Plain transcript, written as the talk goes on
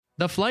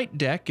The Flight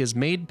Deck is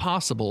made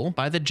possible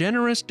by the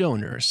generous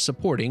donors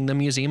supporting the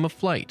Museum of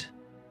Flight.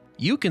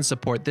 You can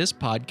support this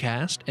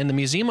podcast and the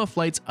Museum of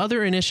Flight's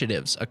other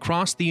initiatives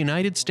across the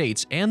United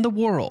States and the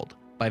world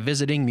by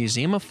visiting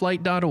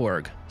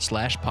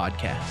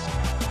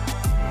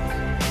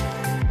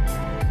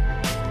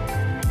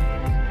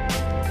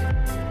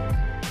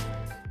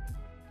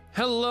museumofflight.org/podcast.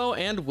 Hello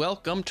and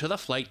welcome to The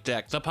Flight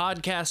Deck, the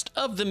podcast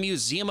of the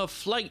Museum of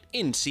Flight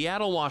in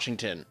Seattle,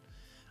 Washington.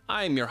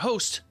 I'm your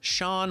host,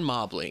 Sean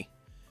Mobley.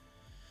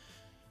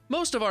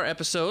 Most of our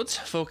episodes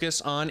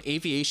focus on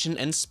aviation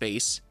and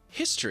space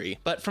history,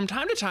 but from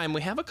time to time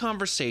we have a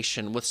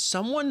conversation with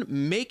someone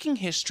making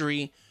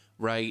history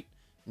right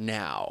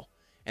now.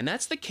 And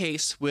that's the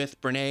case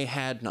with Brene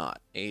Hadnot,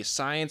 a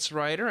science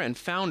writer and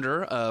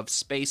founder of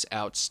Space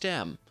Out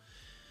STEM.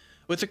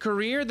 With a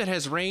career that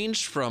has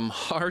ranged from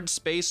hard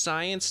space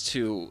science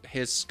to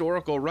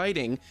historical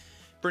writing,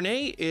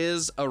 Brene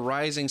is a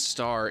rising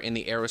star in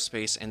the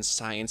aerospace and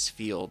science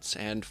fields,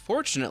 and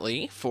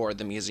fortunately for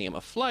the Museum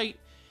of Flight,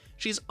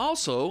 she's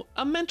also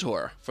a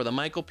mentor for the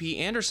Michael P.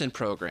 Anderson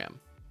Program,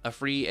 a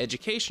free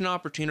education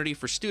opportunity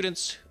for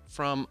students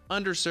from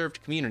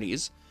underserved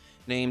communities,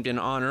 named in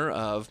honor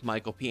of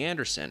Michael P.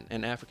 Anderson,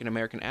 an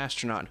African-American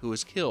astronaut who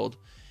was killed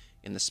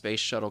in the Space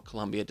Shuttle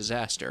Columbia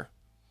disaster.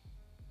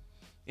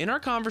 In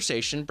our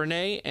conversation,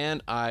 Brene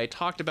and I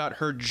talked about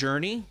her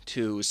journey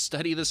to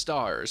study the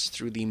stars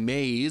through the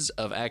maze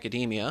of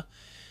academia,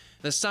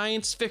 the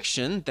science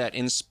fiction that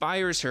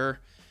inspires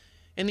her,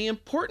 and the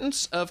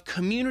importance of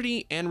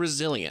community and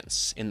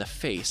resilience in the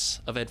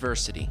face of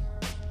adversity.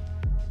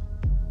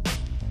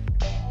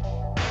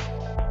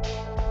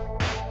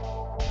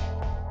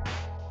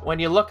 When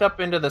you look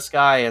up into the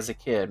sky as a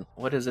kid,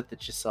 what is it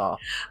that you saw?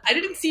 I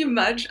didn't see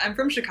much. I'm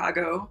from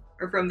Chicago,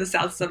 or from the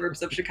south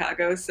suburbs of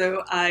Chicago,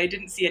 so I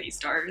didn't see any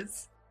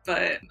stars.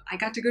 But I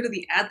got to go to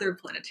the Adler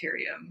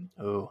Planetarium.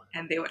 Oh.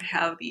 And they would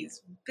have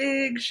these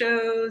big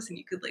shows, and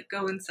you could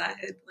go inside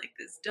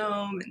this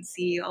dome and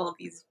see all of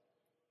these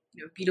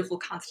beautiful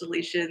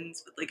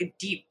constellations with a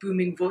deep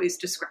booming voice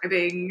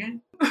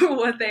describing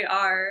what they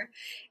are.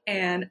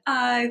 And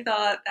I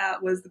thought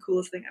that was the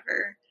coolest thing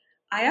ever.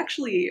 I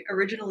actually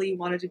originally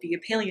wanted to be a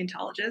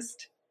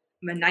paleontologist.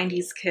 I'm a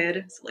 90s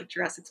kid, so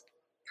Jurassic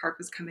Park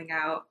was coming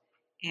out,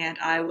 and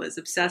I was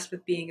obsessed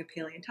with being a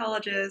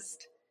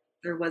paleontologist.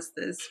 There was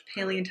this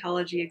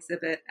paleontology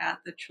exhibit at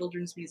the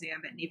Children's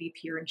Museum at Navy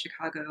Pier in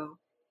Chicago,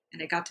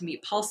 and I got to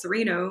meet Paul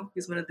Sereno,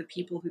 who's one of the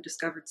people who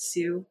discovered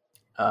Sue.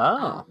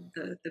 Oh.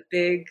 The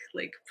big,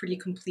 pretty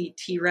complete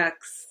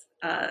T-Rex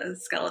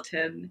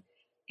skeleton,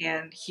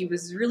 and he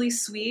was really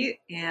sweet,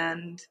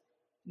 and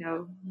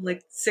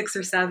 6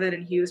 or 7,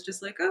 and he was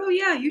just oh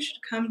yeah, you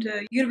should come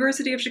to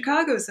University of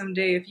Chicago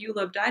someday if you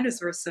love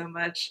dinosaurs so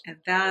much. And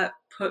that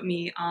put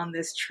me on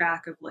this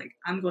track of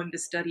I'm going to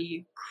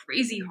study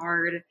crazy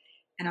hard,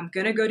 and I'm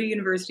going to go to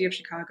University of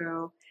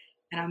Chicago,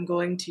 and I'm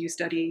going to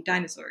study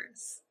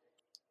dinosaurs.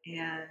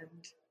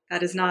 And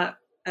that is not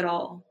at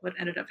all what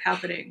ended up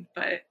happening,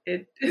 but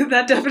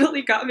that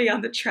definitely got me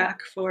on the track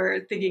for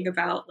thinking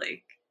about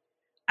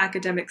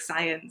academic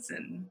science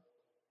and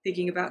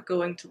thinking about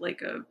going to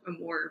a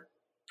more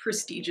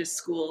prestigious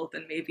school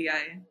than maybe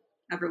I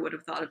ever would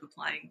have thought of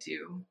applying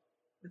to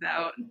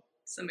without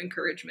some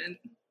encouragement.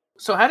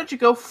 So how did you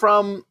go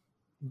from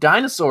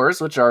dinosaurs,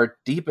 which are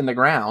deep in the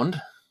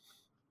ground,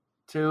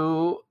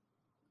 to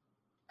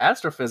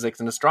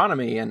astrophysics and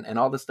astronomy and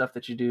all the stuff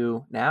that you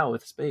do now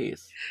with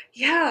space?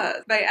 Yeah,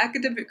 my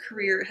academic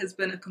career has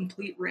been a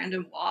complete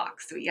random walk.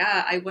 So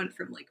yeah, I went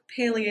from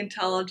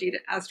paleontology to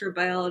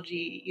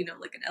astrobiology, in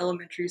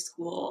elementary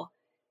school.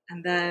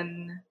 And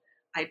then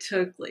I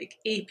took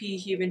AP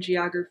human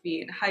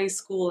geography in high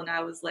school, and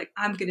I was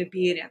I'm going to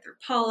be an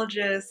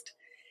anthropologist.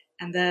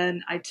 And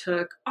then I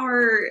took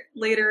art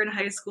later in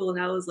high school, and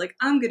I was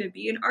I'm going to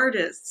be an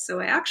artist. So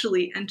I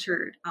actually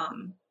entered,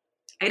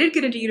 I did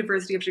get into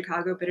University of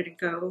Chicago, but I didn't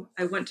go.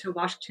 I went to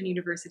Washington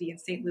University in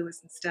St. Louis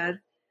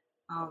instead,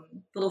 a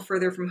little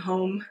further from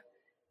home.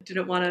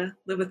 Didn't want to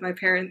live with my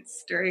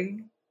parents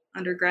during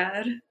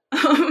undergrad.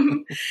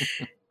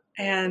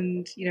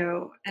 And,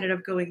 ended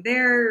up going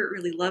there,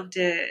 really loved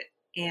it.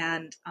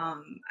 And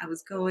I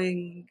was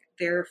going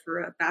there for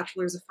a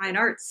bachelor's of fine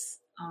arts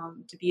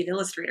to be an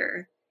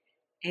illustrator.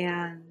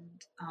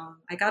 And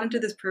I got into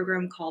this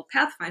program called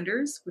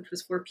Pathfinders, which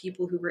was for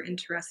people who were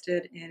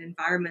interested in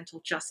environmental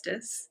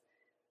justice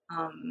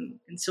and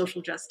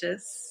social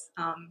justice,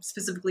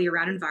 specifically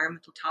around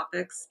environmental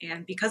topics.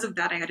 And because of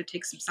that, I had to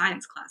take some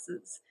science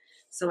classes.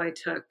 So I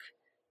took,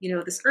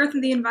 this Earth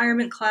and the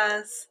Environment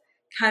class,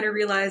 kind of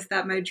realized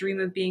that my dream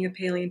of being a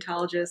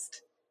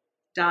paleontologist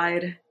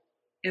died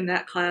in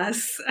that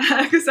class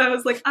because I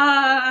was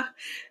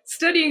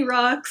studying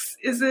rocks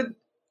isn't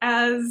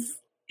as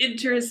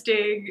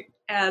interesting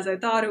as I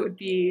thought it would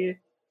be.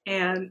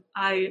 And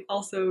I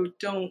also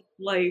don't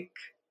like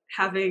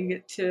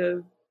having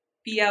to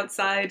be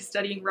outside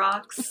studying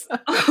rocks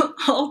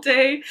all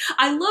day.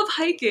 I love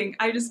hiking.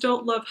 I just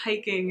don't love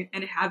hiking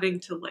and having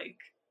to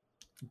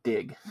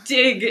dig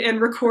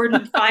and record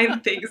and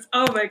find things.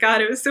 Oh my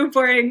God, it was so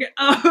boring.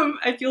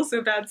 I feel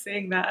so bad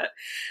saying that.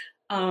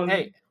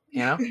 Hey,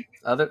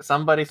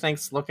 somebody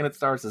thinks looking at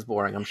stars is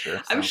boring, I'm sure.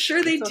 So I'm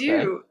sure they do.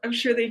 okay. I'm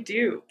sure they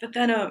do. But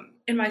then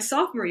in my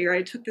sophomore year,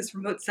 I took this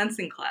remote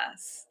sensing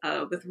class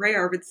with Ray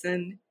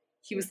Arvidsson.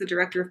 He was the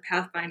director of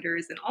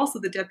Pathfinders and also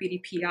the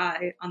deputy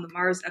PI on the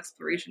Mars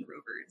exploration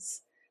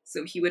rovers.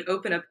 So he would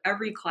open up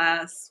every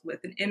class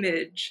with an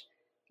image,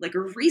 like a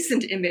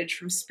recent image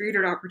from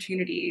Spirited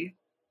Opportunity,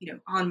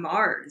 on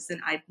Mars.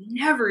 And I'd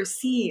never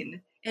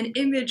seen an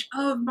image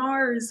of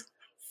Mars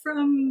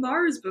from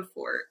Mars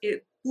before.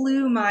 It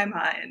blew my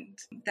mind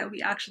that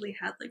we actually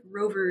had like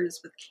rovers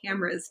with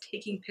cameras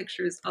taking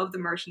pictures of the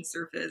Martian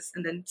surface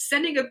and then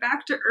sending it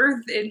back to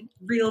Earth in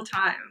real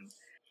time.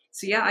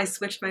 So yeah, I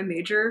switched my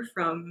major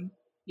from,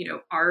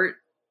 art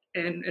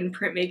and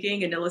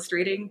printmaking and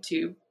illustrating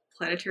to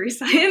planetary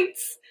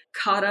science,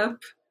 caught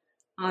up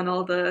on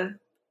all the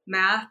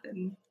math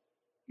and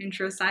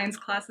intro science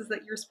classes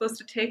that you're supposed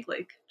to take,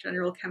 like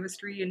general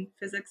chemistry and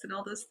physics and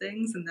all those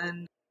things, and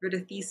then wrote a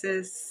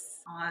thesis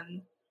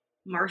on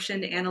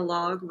Martian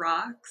analog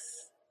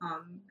rocks,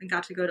 and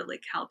got to go to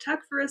like Caltech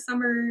for a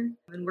summer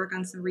and work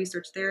on some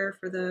research there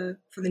for the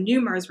new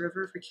Mars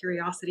rover for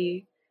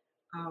Curiosity.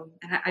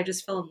 And I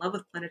just fell in love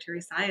with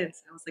planetary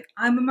science. I was like,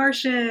 I'm a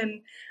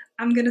Martian.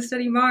 I'm going to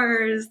study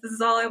Mars. This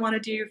is all I want to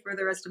do for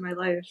the rest of my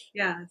life.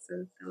 Yeah, so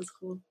that was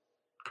cool.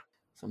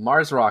 So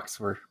Mars rocks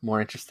were more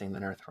interesting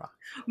than Earth rocks.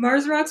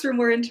 Mars rocks were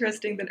more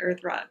interesting than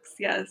Earth rocks,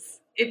 yes.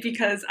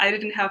 Because I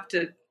didn't have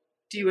to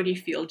do any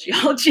field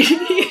geology.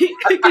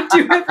 I could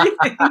do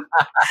everything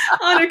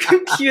on a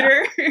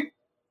computer.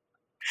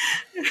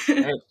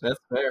 Hey, that's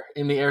fair.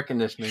 In the air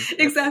conditioning.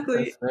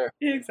 Exactly. That's fair.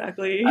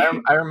 Exactly.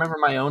 I remember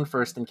my own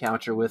first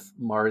encounter with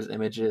Mars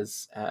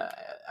images.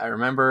 I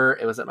remember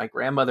it was at my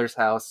grandmother's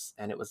house,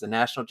 and it was a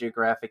National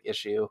Geographic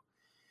issue.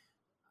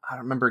 I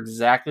don't remember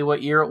exactly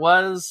what year it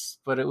was,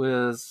 but it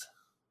was,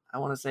 I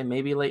want to say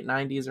maybe late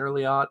 90s,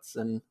 early aughts,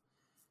 and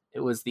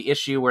it was the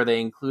issue where they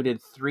included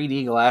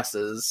 3D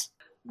glasses.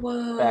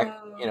 Whoa. Back,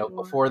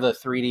 before the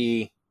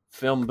 3D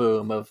film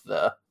boom of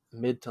the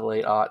mid to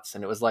late aughts,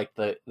 and it was like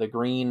the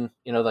green,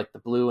 like the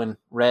blue and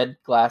red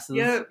glasses.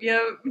 Yep.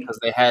 Because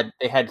they had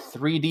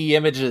 3D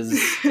images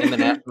in the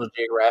National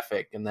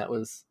Geographic, and that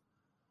was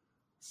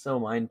so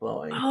mind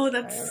blowing. Oh,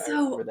 that's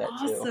so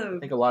awesome. Too. I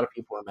think a lot of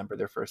people remember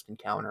their first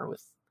encounter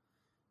with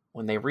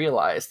when they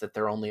realized that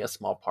they're only a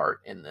small part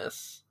in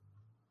this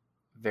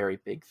very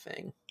big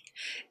thing.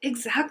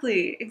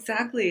 Exactly.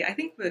 I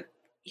think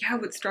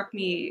what struck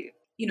me,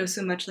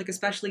 so much, like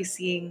especially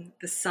seeing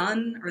the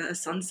sun or a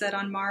sunset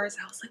on Mars,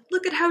 I was like,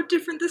 look at how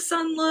different the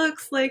sun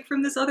looks, like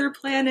from this other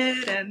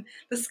planet, and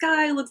the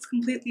sky looks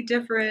completely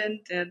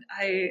different. And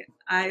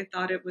I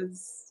thought it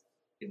was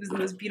the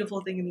most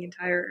beautiful thing in the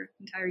entire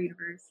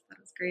universe. That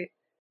was great.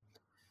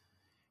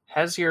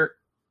 Has your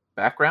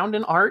background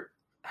in art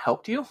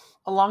helped you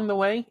along the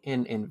way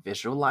in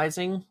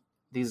visualizing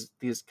these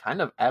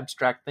kind of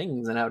abstract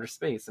things in outer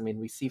space? I mean,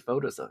 we see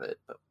photos of it,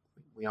 but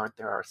we aren't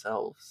there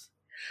ourselves.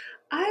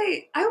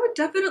 I would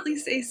definitely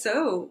say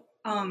so.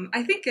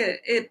 I think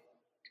it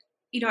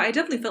I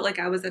definitely felt like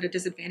I was at a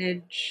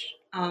disadvantage,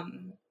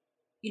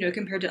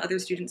 compared to other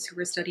students who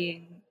were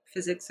studying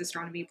physics,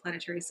 astronomy,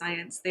 planetary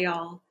science. They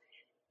all,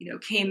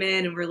 came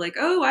in and were like,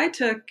 oh, I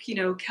took,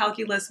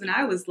 calculus when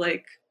I was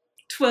like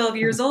 12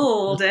 years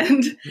old,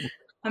 and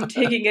I'm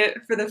taking it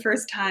for the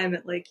first time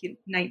at like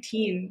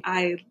 19.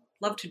 I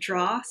love to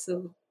draw,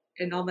 so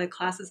in all my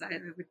classes, I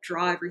would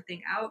draw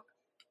everything out.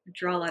 I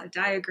draw a lot of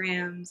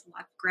diagrams, a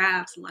lot of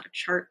graphs, a lot of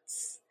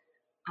charts.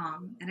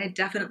 And I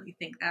definitely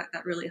think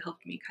that really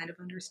helped me kind of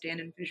understand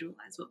and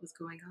visualize what was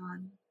going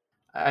on.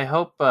 I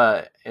hope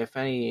if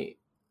any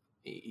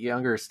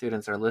younger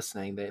students are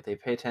listening, they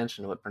pay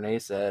attention to what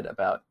Brene said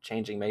about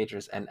changing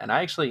majors. And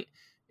I actually,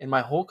 in my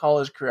whole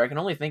college career, I can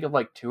only think of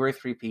like 2 or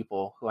 3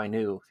 people who I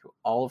knew through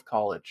all of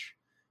college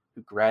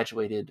who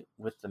graduated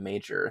with the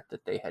major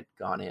that they had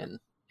gone in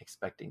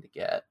expecting to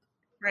get.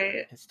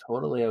 Right. It's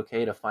totally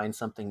okay to find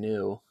something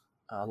new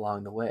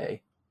along the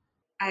way.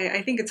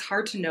 I think it's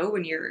hard to know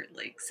when you're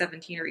like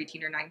 17 or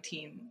 18 or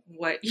 19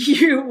 what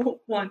you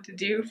want to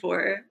do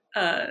for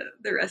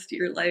the rest of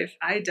your life.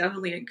 I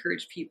definitely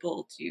encourage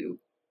people to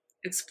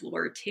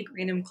explore, take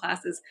random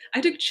classes.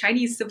 I took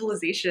Chinese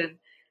civilization.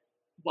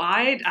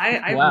 Why?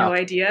 I have no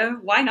idea.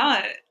 Why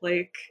not?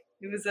 Like,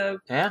 it was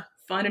a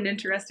fun and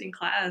interesting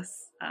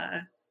class.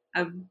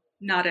 I'm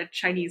not a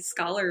Chinese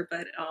scholar,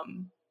 but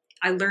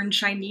I learned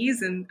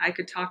Chinese, and I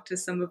could talk to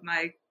some of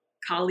my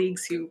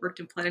colleagues who worked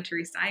in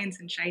planetary science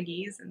in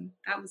Chinese, and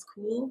that was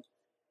cool.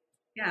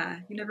 Yeah,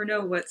 you never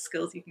know what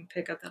skills you can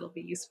pick up that'll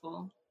be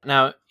useful.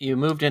 Now, you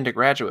moved into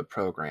graduate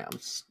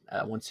programs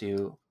once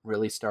you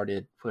really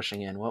started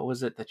pushing in. What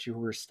was it that you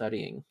were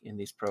studying in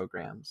these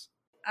programs?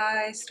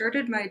 I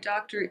started my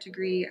doctorate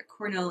degree at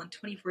Cornell in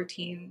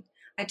 2014.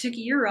 I took a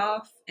year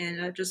off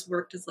and I just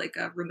worked as like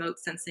a remote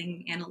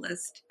sensing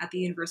analyst at the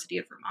University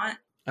of Vermont.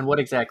 And what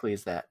exactly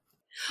is that?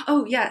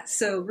 Oh, yeah.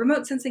 So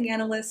remote sensing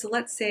analyst. So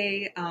let's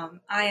say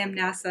I am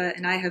NASA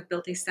and I have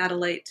built a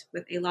satellite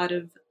with a lot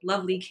of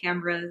lovely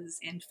cameras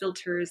and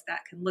filters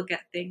that can look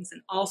at things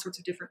in all sorts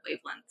of different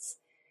wavelengths.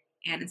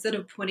 And instead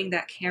of pointing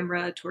that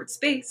camera towards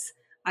space,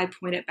 I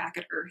point it back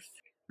at Earth.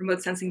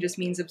 Remote sensing just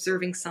means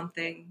observing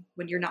something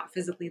when you're not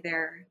physically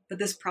there. But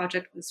this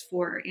project was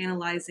for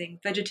analyzing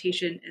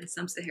vegetation in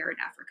sub-Saharan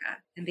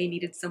Africa. And they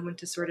needed someone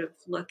to sort of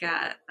look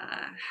at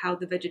how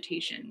the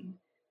vegetation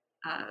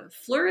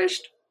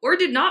flourished or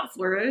did not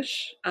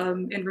flourish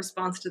in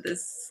response to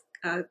this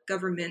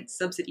government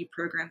subsidy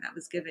program that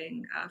was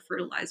giving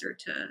fertilizer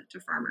to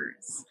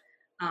farmers.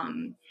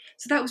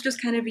 So that was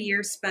just kind of a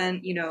year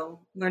spent,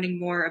 learning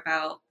more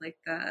about like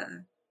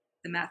the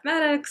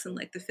mathematics and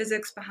like the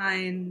physics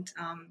behind,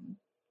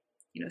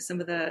 some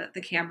of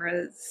the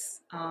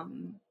cameras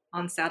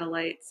on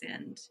satellites,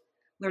 and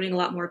learning a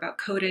lot more about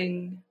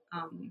coding,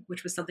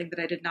 which was something that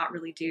I did not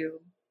really do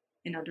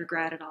in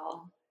undergrad at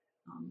all.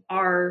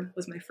 R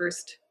was my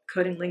first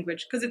coding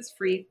language because it's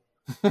free.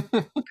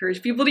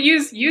 Encourage people to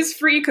use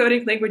free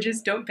coding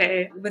languages, don't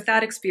pay. With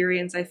that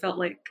experience, I felt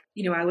like,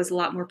 I was a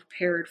lot more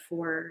prepared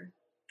for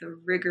the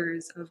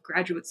rigors of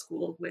graduate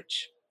school,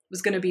 which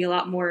was going to be a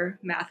lot more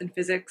math and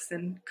physics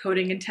and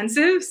coding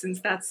intensive,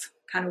 since that's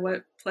kind of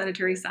what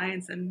planetary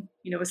science and,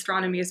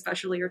 astronomy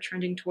especially are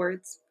trending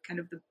towards, kind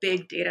of the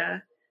big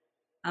data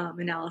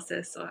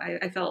analysis. So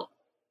I felt,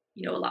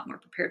 a lot more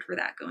prepared for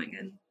that going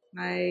in.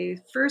 My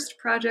first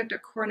project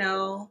at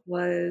Cornell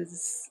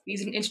was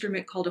using an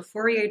instrument called a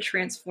Fourier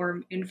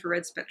transform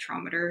infrared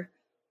spectrometer,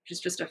 which is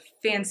just a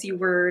fancy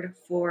word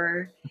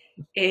for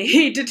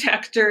a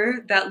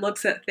detector that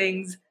looks at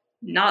things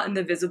not in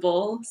the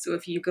visible. So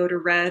if you go to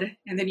red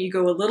and then you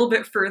go a little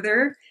bit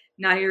further,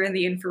 now you're in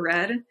the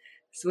infrared.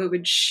 So it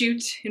would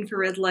shoot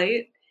infrared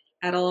light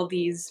at all of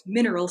these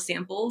mineral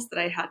samples that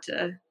I had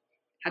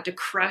to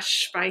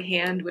crush by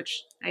hand,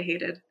 which I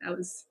hated. That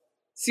was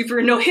super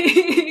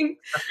annoying.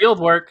 Field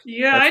work.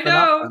 Yeah, I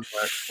know.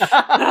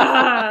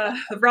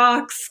 The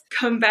rocks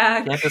come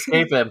back. Can't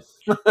escape him.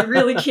 I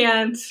really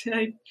can't.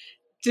 I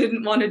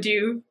didn't want to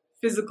do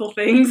physical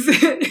things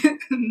in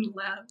the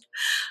lab.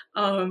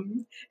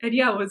 And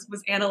yeah, was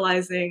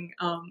analyzing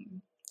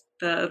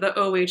the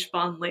OH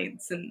bond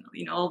lengths and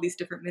all these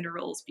different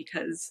minerals,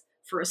 because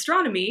for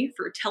astronomy,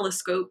 for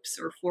telescopes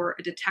or for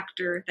a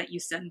detector that you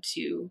send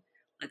to,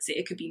 let's say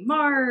it could be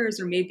Mars,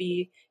 or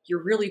maybe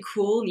you're really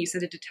cool and you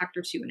send a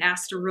detector to an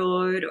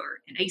asteroid or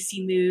an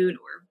icy moon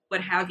or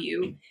what have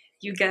you,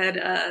 you get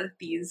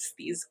these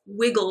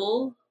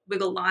wiggle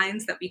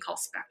lines that we call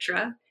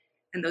spectra.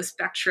 And those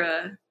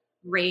spectra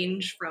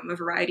range from a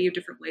variety of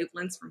different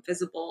wavelengths, from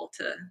visible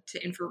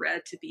to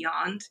infrared to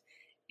beyond.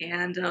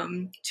 And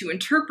to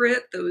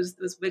interpret those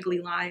wiggly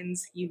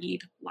lines, you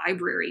need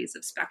libraries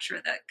of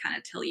spectra that kind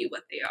of tell you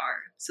what they are.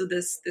 So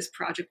this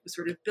project was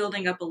sort of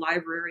building up a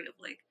library of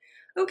like,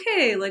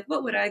 okay, like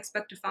what would I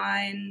expect to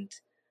find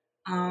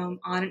on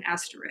an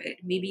asteroid?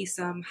 Maybe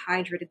some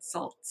hydrated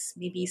salts,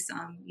 maybe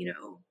some,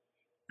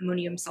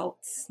 ammonium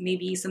salts,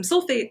 maybe some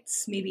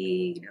sulfates,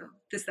 maybe,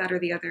 this, that, or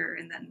the other,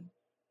 and then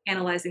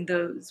analyzing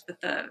those with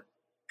the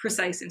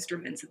precise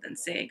instruments and then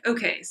saying,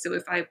 okay, so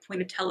if I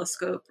point a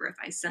telescope or if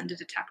I send a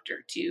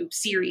detector to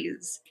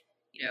Ceres,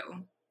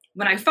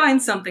 when I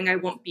find something, I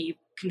won't be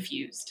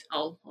confused.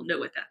 I'll know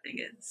what that thing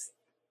is.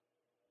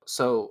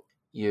 So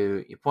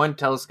you point a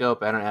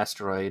telescope at an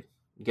asteroid,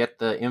 get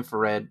the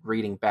infrared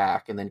reading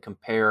back, and then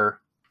compare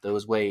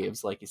those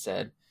waves, like you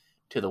said,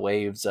 to the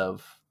waves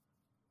of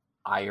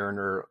iron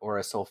or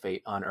a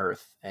sulfate on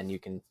Earth, and you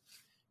can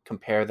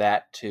compare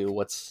that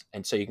to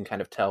and so you can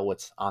kind of tell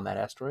what's on that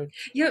asteroid.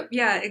 Yep,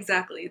 yeah,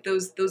 exactly.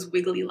 Those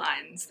wiggly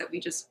lines that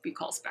we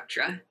call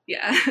spectra.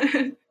 Yeah.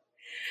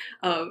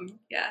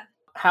 Yeah.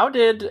 How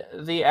did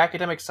the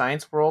academic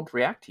science world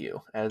react to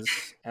you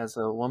as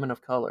a woman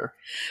of color?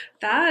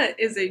 That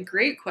is a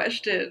great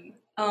question.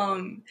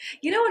 In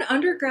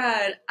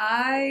undergrad,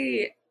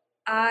 I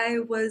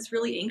was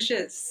really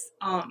anxious.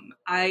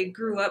 I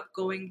grew up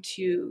going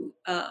to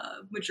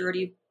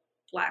majority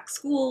Black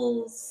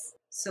schools,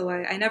 so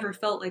I never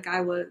felt like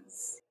I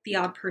was the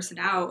odd person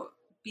out.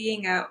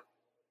 Being at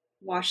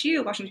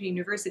WashU, Washington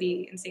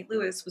University in St.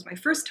 Louis, was my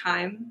first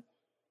time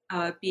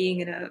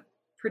being in a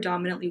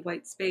predominantly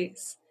white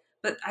space.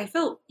 But I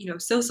felt,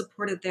 so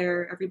supported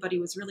there. Everybody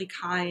was really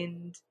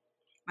kind.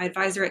 My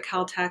advisor at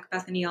Caltech,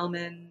 Bethany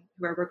Ellman,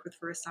 who I worked with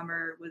for a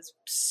summer, was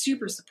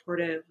super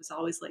supportive, was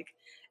always like,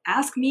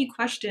 ask me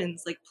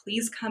questions, like,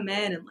 please come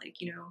in and like,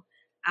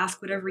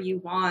 ask whatever you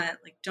want.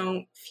 Like,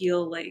 don't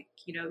feel like,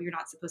 you're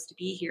not supposed to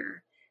be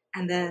here.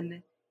 And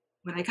then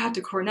when I got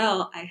to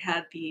Cornell, I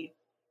had the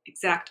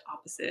exact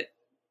opposite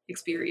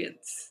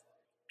experience.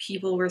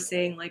 People were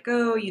saying like,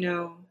 oh,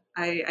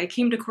 I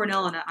came to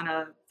Cornell on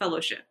a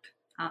fellowship.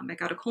 I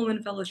got a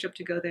Coleman Fellowship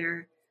to go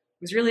there.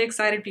 I was really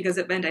excited because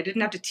it meant I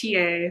didn't have to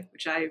TA,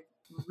 which I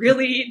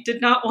really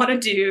did not want to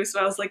do. So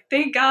I was like,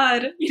 thank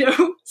God,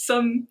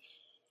 some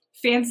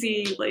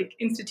fancy like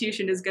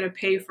institution is going to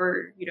pay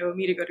for,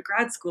 me to go to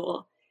grad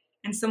school.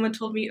 and someone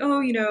told me, oh,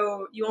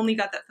 you only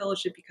got that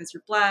fellowship because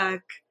you're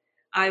Black.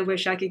 I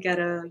wish I could get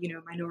a,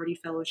 minority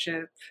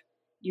fellowship.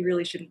 You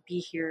really shouldn't be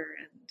here.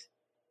 And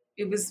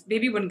it was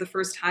maybe one of the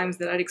first times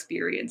that I'd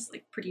experienced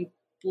like pretty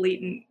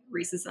blatant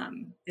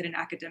racism in an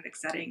academic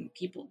setting.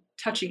 People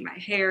touching my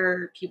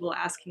hair, people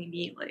asking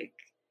me like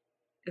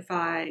if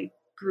I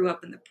grew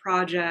up in the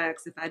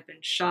projects, if I'd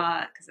been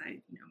shot, because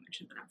I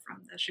mentioned that I'm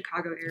from the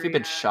Chicago area. Have you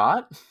been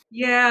shot?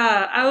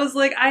 Yeah, I was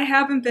like, I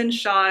haven't been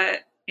shot,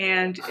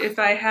 and if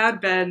I had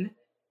been,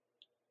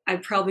 I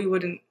probably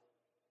wouldn't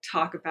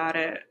talk about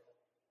it.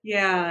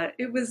 Yeah,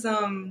 it was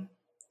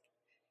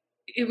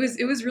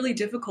really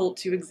difficult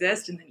to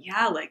exist, and then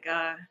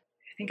I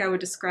think I would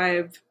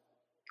describe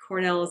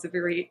Cornell as a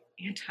very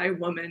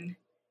anti-woman,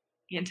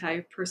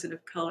 anti-person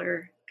of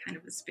color kind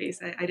of a space.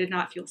 I did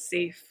not feel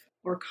safe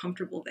or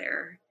comfortable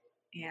there,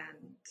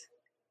 and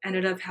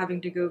ended up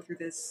having to go through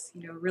this,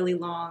 really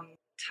long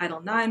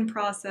Title IX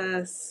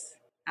process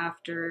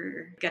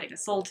after getting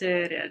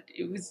assaulted, and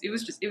it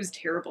was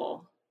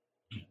terrible.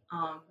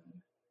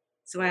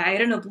 So I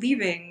ended up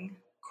leaving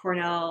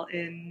Cornell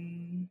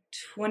in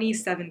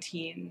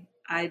 2017.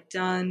 I'd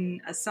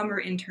done a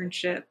summer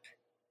internship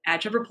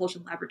at Jet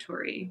Propulsion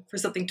Laboratory for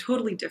something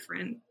totally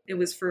different. It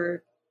was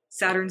for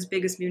Saturn's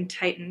biggest moon,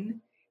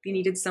 Titan. They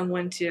needed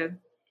someone to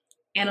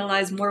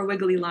analyze more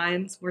wiggly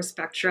lines, more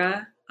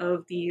spectra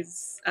of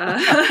these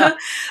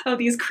of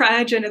these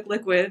cryogenic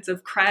liquids,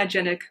 of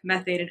cryogenic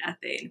methane and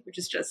ethane, which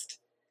is just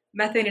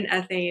methane and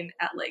ethane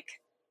at like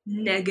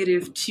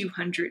negative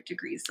 200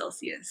 degrees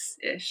Celsius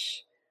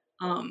ish.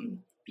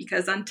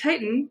 Because on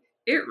Titan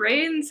it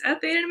rains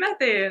ethane and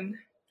methane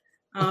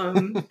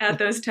at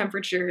those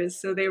temperatures.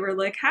 So they were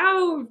like,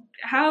 how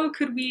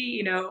could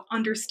we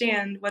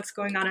understand what's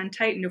going on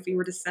Titan if we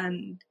were to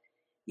send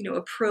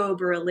a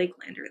probe or a lake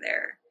lander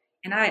there?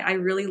 And I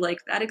really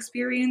liked that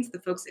experience. The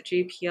folks at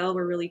JPL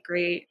were really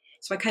great.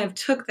 So I kind of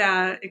took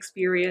that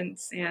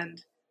experience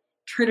and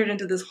turned it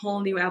into this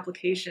whole new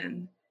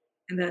application,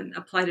 and then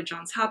applied to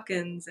Johns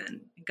Hopkins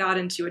and got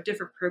into a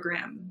different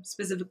program,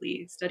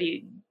 specifically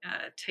studying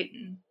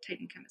Titan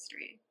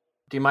chemistry.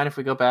 Do you mind if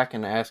we go back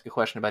and ask a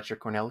question about your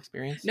Cornell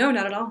experience? No,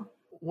 not at all.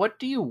 What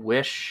do you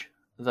wish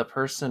the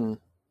person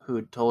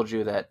who told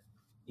you that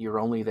you're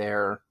only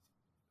there,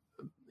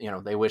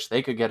 they wish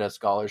they could get a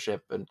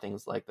scholarship and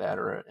things like that,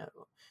 or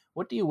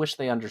what do you wish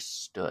they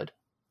understood?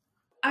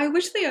 I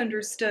wish they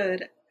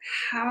understood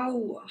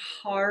how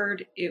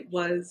hard it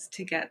was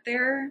to get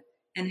there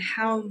and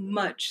how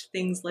much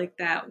things like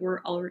that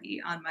were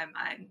already on my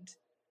mind.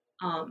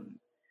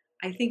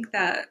 I think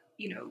that,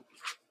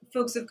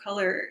 folks of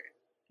color,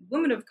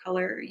 women of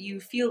color, you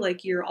feel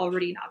like you're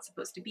already not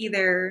supposed to be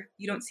there.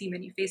 You don't see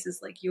many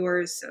faces like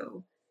yours,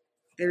 so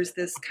there's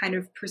this kind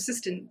of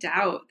persistent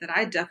doubt that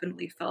I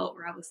definitely felt,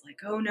 where I was like,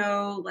 oh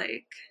no,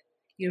 like,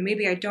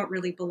 maybe I don't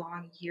really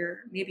belong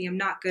here. Maybe I'm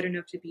not good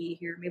enough to be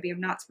here. Maybe I'm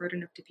not smart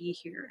enough to be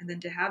here. And then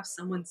to have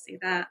someone say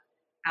that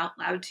out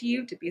loud to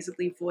you, to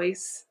basically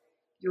voice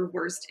your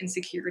worst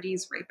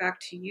insecurities right back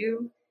to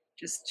you,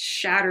 just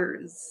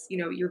shatters,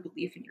 your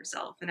belief in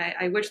yourself. And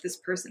I wish this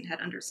person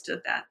had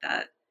understood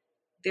that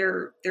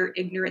their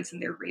ignorance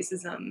and their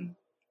racism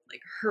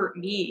like hurt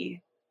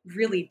me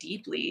really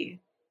deeply.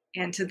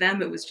 And to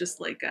them, it was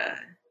just like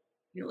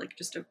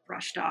just a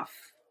brushed off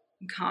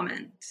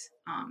comment.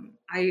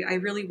 I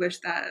really wish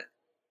that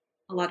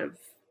a lot of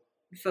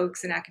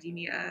folks in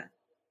academia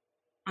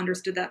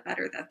understood that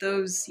better, that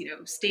those,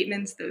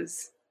 statements,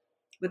 those,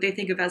 what they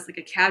think of as like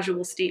a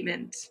casual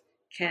statement,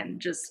 can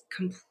just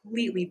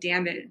completely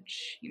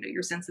damage,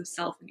 your sense of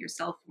self and your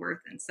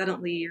self-worth. And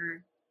suddenly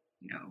you're,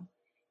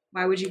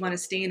 why would you want to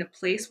stay in a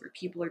place where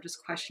people are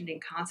just questioning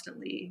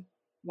constantly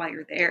why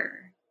you're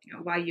there,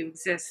 why you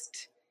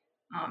exist?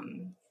 I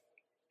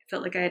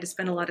felt like I had to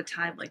spend a lot of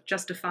time like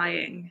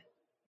justifying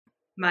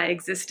my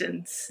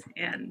existence,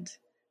 and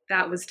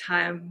that was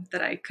time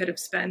that I could have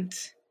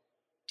spent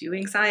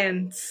doing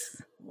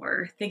science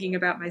or thinking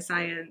about my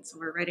science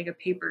or writing a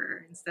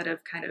paper, instead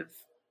of kind of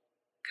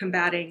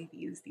combating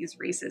these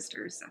racist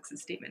or sexist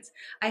statements.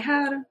 I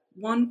had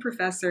one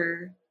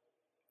professor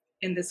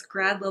in this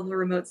grad level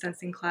remote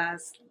sensing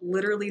class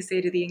literally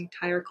say to the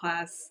entire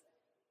class,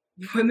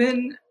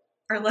 women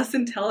are less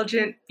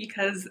intelligent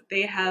because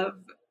they have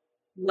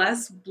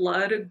less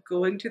blood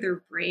going to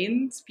their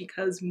brains,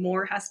 because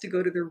more has to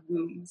go to their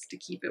wombs to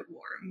keep it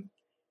warm.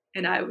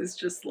 And I was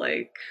just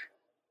like,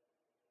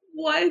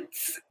 what?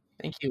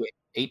 Thank you,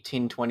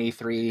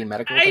 1823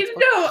 medical I textbook.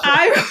 know.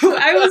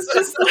 I was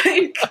just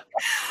like,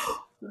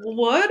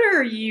 what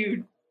are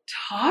you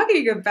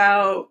talking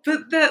about?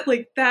 But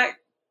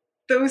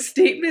those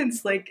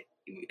statements, like,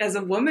 as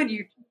a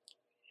woman,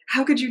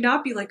 how could you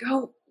not be like,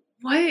 oh,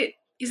 what?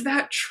 Is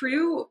that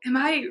true? Am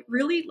I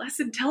really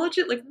less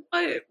intelligent? Like,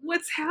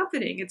 what's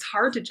happening? It's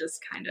hard to just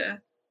kind of,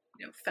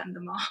 fend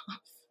them off.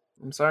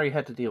 I'm sorry you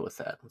had to deal with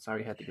that. I'm sorry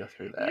you had to go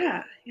through that.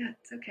 Yeah,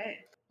 it's okay.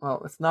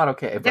 Well, it's not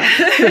okay, but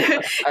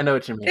I know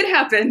what you mean. It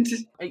happened.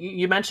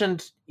 You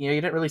mentioned, you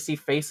didn't really see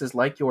faces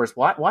like yours.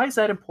 Why is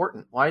that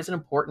important? Why is it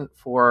important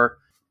for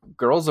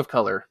girls of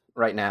color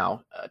right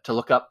now to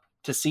look up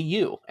to see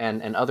you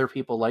and other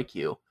people like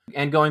you.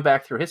 And going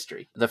back through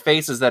history, the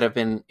faces that have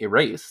been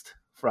erased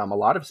from a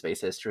lot of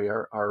space history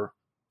are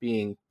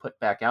being put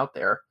back out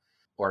there,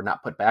 or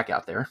not put back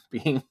out there,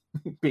 being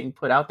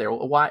put out there.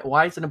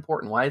 Why is it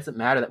important? Why does it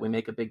matter that we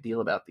make a big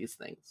deal about these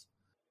things?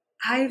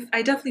 I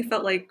definitely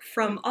felt like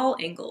from all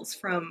angles,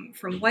 from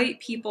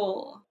white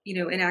people,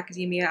 in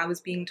academia, I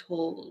was being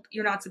told,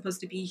 you're not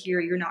supposed to be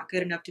here, you're not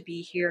good enough to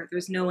be here,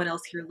 there's no one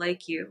else here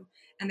like you.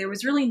 And there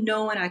was really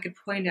no one I could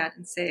point at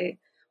and say,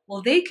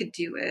 well, they could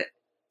do it,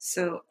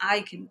 so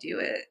I can do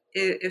it.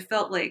 It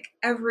felt like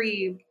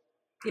every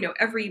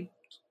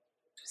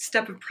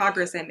step of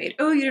progress I made.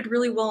 Oh, you did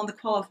really well on the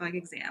qualifying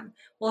exam.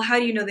 Well, how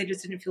do you know they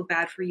just didn't feel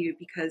bad for you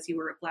because you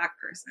were a Black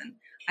person?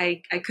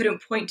 I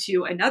couldn't point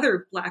to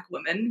another Black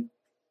woman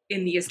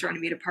in the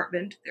astronomy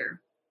department.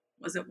 There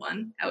wasn't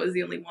one. I was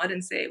the only one,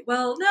 and say,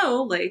 well,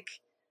 no, like,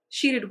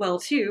 she did well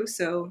too.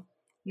 So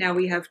now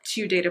we have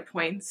 2 data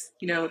points,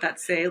 that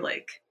say,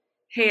 like,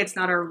 hey, it's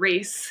not our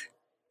race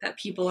that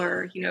people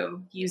are,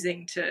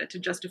 using to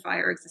justify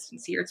our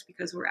existence here. It's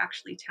because we're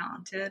actually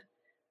talented.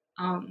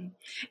 And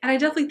I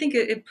definitely think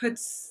it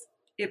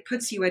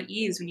puts you at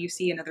ease when you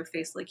see another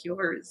face like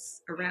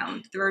yours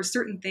around. There are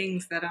certain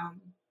things that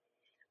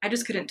I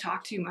just couldn't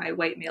talk to my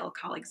white male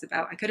colleagues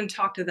about. I couldn't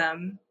talk to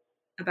them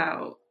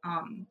about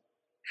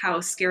how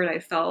scared I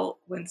felt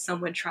when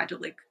someone tried to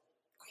like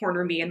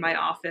corner me in my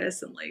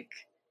office and like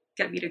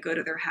get me to go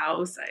to their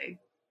house. I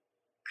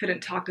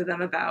couldn't talk to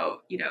them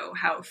about,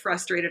 how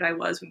frustrated I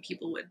was when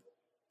people would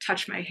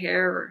touch my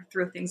hair or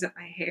throw things at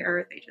my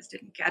hair. They just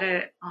didn't get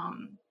it.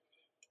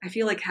 I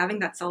feel like having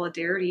that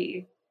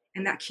solidarity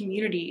and that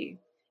community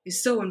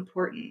is so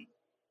important.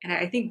 And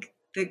I think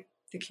the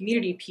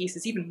community piece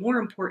is even more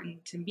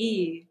important to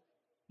me,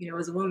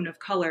 as a woman of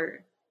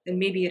color, than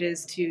maybe it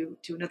is to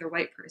another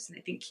white person.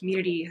 I think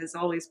community has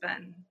always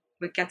been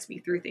what gets me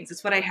through things.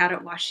 It's what I had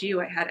at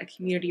WashU. I had a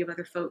community of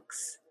other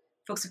folks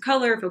of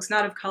color, folks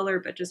not of color,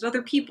 but just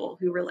other people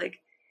who were like,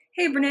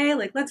 hey, Brene,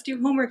 like, let's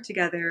do homework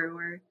together.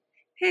 Or,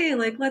 hey,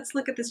 like, let's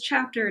look at this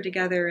chapter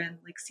together and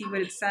like see what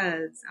it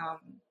says.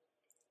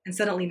 And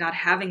suddenly not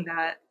having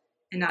that,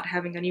 and not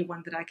having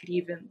anyone that I could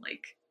even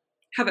like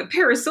have a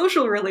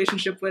parasocial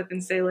relationship with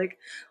and say like,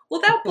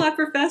 well, that Black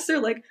professor,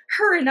 like,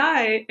 her and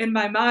I in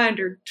my mind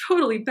are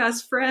totally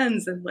best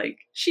friends, and like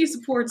she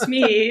supports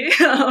me.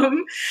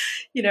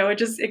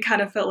 It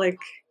kind of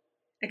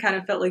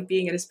felt like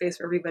being in a space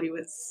where everybody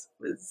was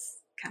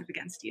kind of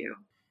against you.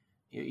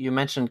 You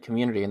mentioned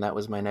community, and that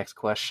was my next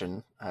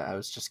question. I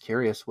was just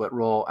curious what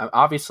role.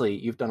 Obviously,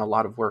 you've done a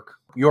lot of work,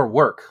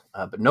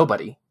 but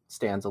nobody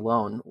stands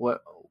alone.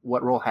 What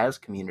role has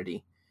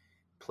community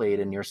played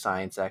in your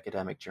science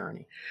academic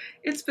journey?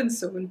 It's been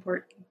so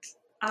important.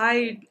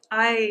 I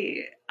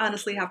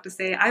honestly have to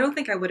say, I don't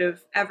think I would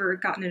have ever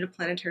gotten into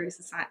planetary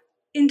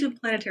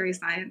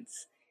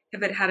science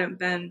if it hadn't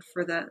been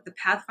for the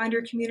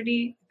Pathfinder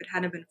community, if it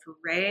hadn't been for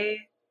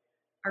Ray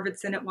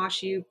Arvidsson at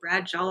WashU,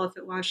 Brad Jolliffe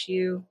at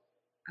WashU,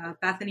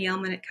 Bethany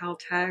Ellman at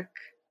Caltech,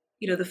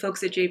 the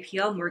folks at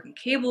JPL, Morgan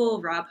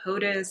Cable, Rob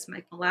Hodis,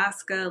 Mike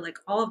Malaska, like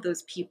all of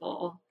those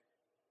people.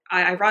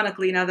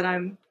 Ironically, now that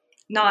I'm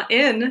not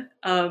in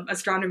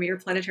astronomy or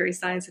planetary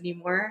science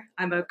anymore,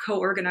 I'm a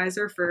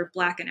co-organizer for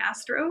Black and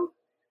Astro.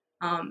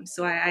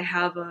 So I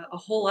have a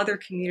whole other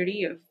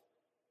community of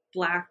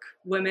Black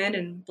women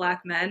and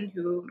Black men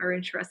who are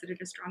interested in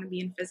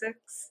astronomy and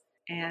physics.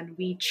 And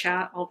we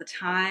chat all the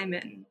time.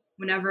 And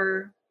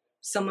whenever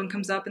someone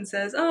comes up and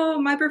says,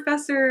 oh, my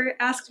professor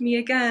asked me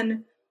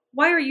again,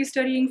 why are you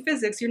studying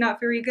physics? You're not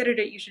very good at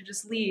it. You should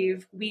just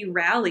leave. We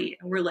rally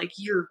and we're like,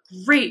 you're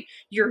great.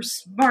 You're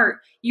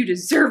smart. You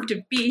deserve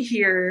to be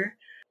here.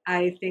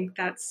 I think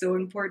that's so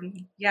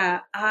important.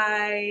 Yeah,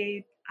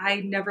 I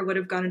never would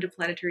have gone into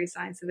planetary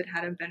science if it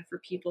hadn't been for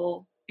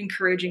people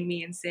encouraging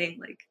me and saying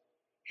like,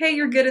 hey,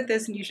 you're good at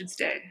this and you should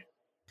stay.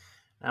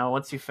 Now,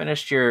 once you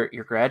finished your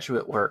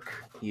graduate work,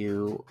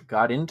 you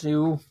got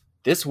into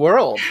this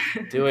world,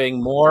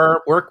 doing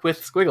more work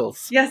with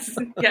squiggles. Yes.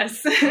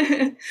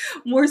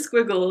 More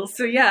squiggles.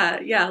 So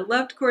yeah,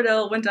 left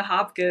Cornell, went to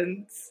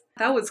Hopkins.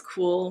 That was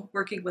cool,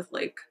 working with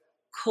like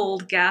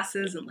cold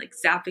gases and like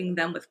zapping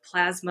them with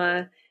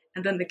plasma.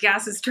 And then the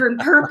gases turn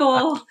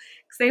purple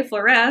because they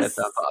fluoresce.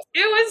 Awesome.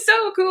 It was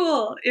so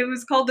cool. It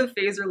was called the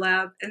Phaser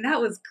Lab, and that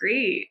was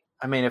great.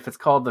 I mean, if it's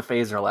called the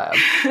Phaser Lab,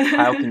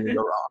 how can you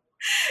go wrong?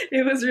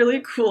 It was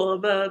really cool.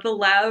 The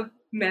lab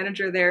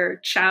manager there,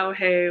 Chow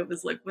Hay,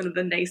 was like one of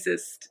the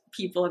nicest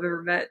people I've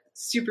ever met.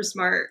 Super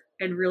smart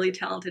and really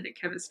talented at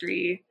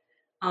chemistry.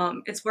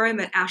 It's where I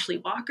met Ashley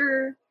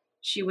Walker.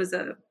 She was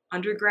a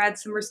undergrad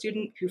summer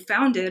student who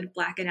founded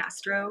Black and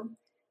Astro.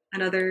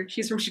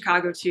 She's from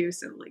Chicago too,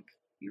 so like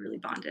we really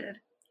bonded.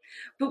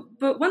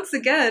 But once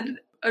again,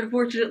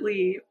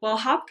 unfortunately, while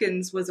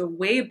Hopkins was a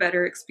way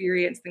better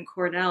experience than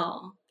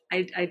Cornell,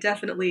 I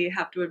definitely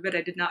have to admit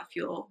I did not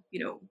feel,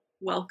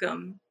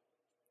 welcome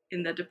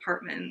in the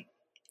department.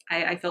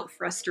 I felt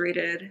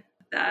frustrated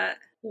that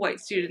white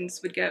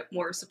students would get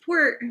more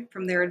support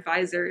from their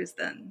advisors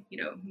than,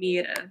 me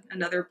and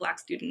another Black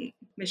student,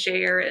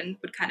 Michelle, and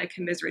would kind of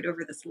commiserate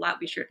over this a lot.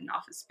 We shared an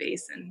office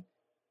space, and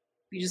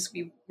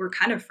we were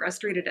kind of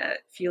frustrated at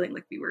feeling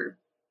like we were,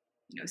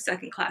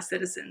 second-class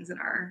citizens in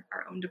our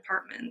own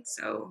department.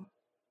 So,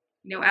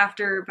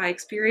 after my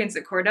experience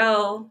at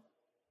Cornell,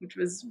 which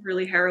was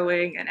really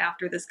harrowing, and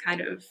after this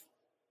kind of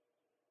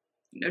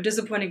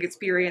disappointing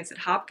experience at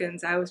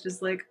Hopkins, I was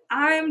just like,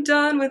 I'm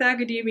done with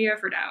academia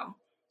for now.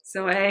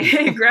 So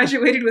I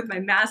graduated with my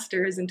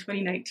master's in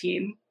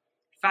 2019,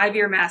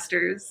 5-year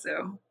master's,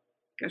 so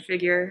go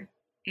figure,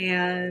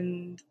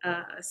 and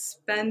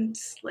spent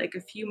like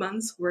a few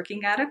months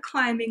working at a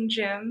climbing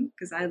gym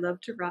because I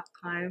love to rock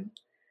climb.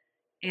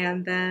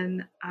 And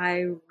then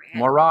I ran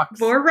more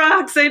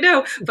rocks, I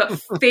know, but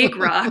fake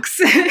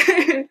rocks.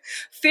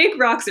 Fake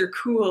rocks are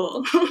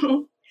cool.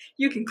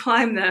 You can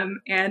climb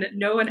them and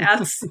no one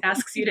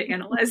asks you to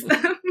analyze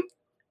them.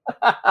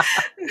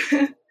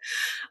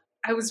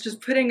 I was just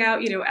putting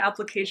out,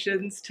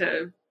 applications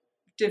to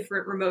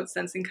different remote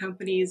sensing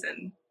companies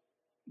and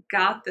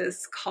got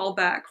this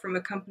callback from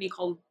a company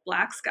called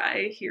Black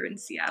Sky here in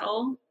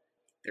Seattle.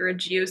 They're a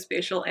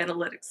geospatial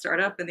analytics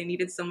startup, and they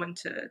needed someone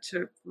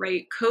to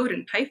write code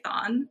in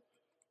Python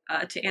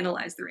to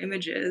analyze their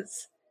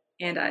images.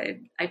 And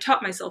I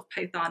taught myself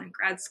Python in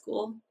grad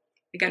school.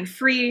 Again,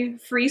 free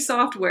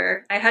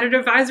software. I had an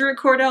advisor at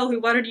Cornell who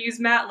wanted to use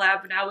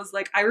MATLAB, and I was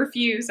like, I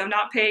refuse. I'm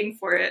not paying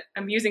for it.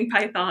 I'm using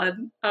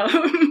Python.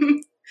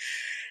 And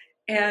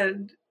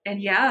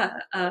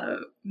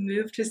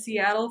moved to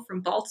Seattle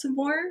from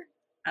Baltimore,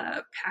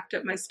 packed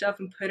up my stuff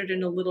and put it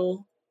in a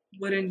little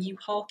wooden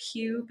U-Haul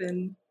cube.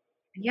 And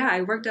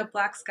I worked at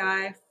Black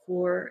Sky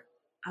for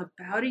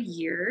about a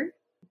year.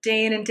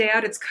 Day in and day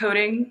out, it's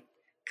coding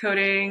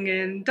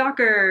in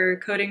Docker,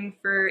 coding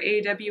for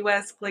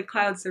AWS like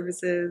cloud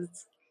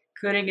services,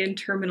 coding in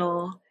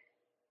Terminal.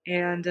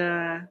 And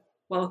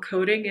while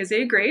coding is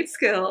a great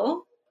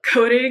skill,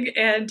 coding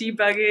and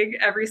debugging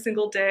every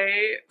single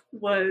day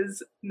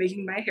was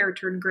making my hair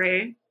turn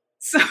gray.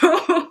 So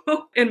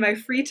in my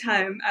free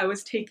time, I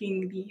was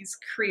taking these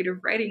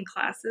creative writing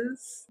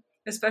classes,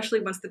 especially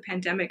once the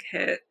pandemic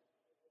hit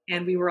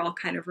and we were all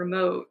kind of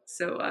remote.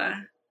 So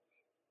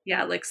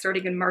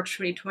starting in March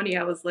 2020,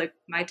 I was like,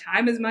 my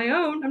time is my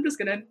own. I'm just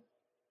going to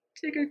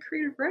take a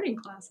creative writing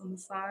class on the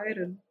side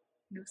and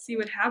see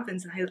what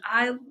happens. And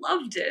I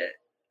loved it.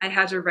 I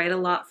had to write a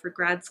lot for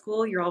grad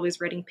school. You're always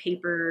writing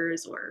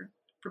papers or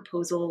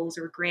proposals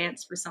or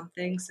grants for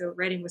something. So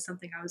writing was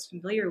something I was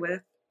familiar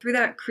with. Through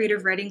that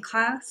creative writing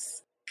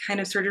class, kind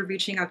of started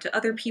reaching out to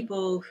other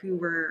people who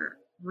were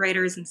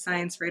writers and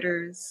science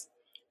writers.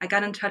 I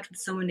got in touch with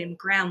someone named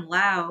Graham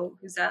Lau,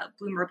 who's at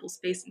Blue Marble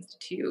Space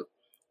Institute.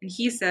 And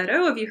he said,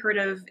 oh, have you heard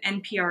of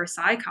NPR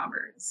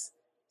SciCommers?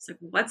 It's like,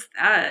 what's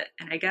that?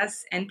 And I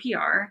guess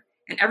NPR,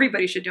 and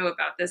everybody should know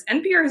about this,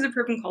 NPR has a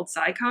program called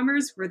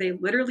SciCommers where they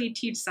literally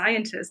teach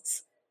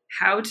scientists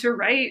how to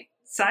write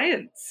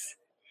science.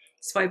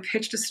 So I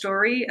pitched a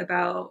story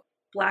about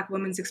Black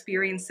women's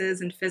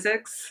experiences in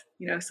physics,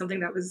 something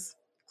that was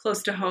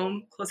close to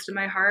home, close to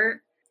my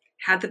heart,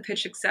 had the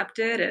pitch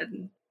accepted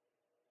and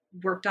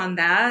worked on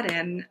that.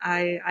 And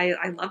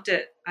I loved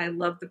it. I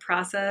loved the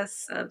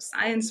process of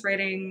science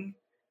writing.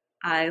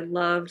 I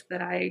loved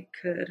that I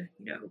could,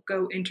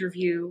 go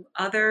interview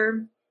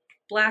other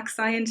Black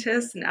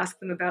scientists and ask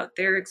them about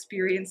their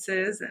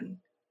experiences and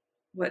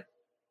what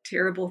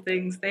terrible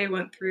things they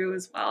went through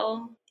as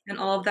well. And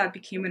all of that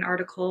became an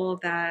article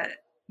that,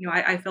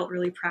 I felt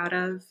really proud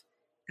of,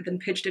 and then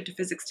pitched it to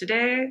Physics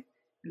Today,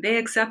 and they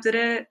accepted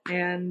it.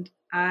 And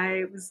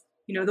I was,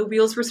 the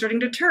wheels were starting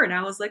to turn.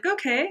 I was like,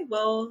 okay,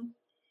 well,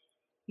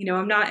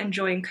 I'm not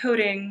enjoying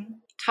coding.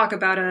 Talk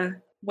about a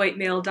white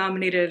male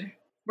dominated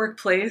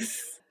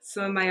workplace.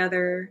 Some of my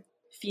other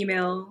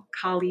female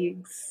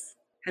colleagues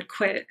had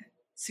quit.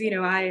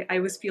 So, I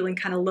was feeling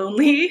kind of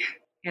lonely,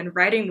 and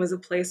writing was a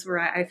place where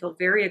I felt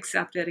very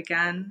accepted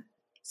again.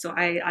 So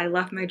I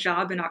left my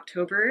job in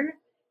October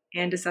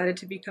and decided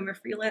to become a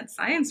freelance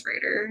science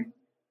writer.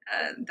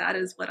 That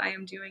is what I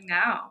am doing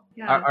now.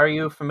 Yeah. Are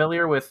you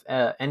familiar with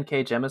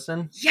N.K.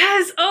 Jemisin?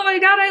 Yes! Oh my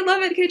god, I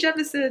love N.K.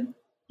 Jemisin!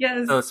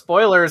 Yes. So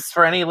spoilers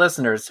for any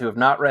listeners who have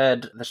not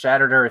read The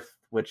Shattered Earth,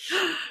 which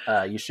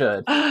you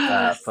should.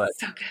 So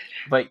good.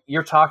 But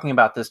you're talking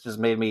about this just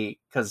made me,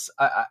 because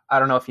I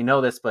don't know if you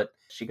know this, but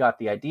she got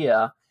the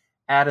idea,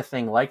 add a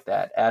thing like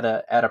that, add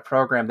a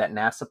program that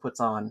NASA puts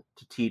on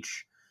to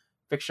teach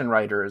fiction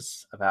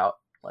writers about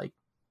like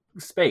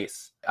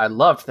space. I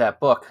loved that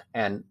book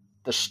and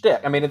the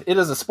shtick. I mean, it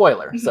is a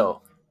spoiler,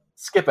 so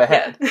skip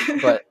ahead. Yeah.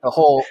 But the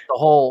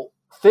whole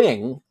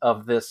thing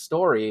of this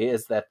story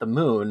is that the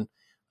moon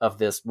of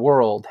this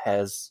world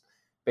has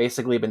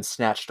basically been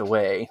snatched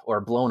away or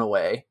blown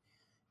away,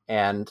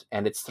 and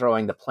it's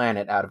throwing the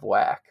planet out of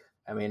whack.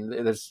 I mean,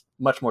 there's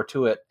much more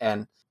to it,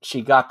 and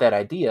she got that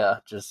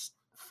idea just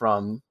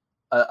from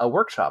a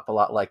workshop, a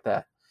lot like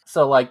that.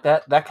 So like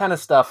that kind of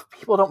stuff,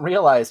 people don't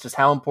realize just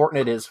how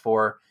important it is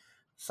for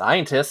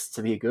scientists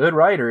to be good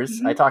writers.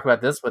 Mm-hmm. I talk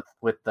about this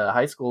with the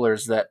high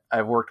schoolers that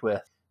I've worked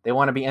with. They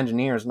want to be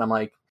engineers, and I'm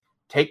like,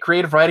 take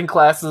creative writing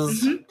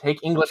classes, Mm-hmm.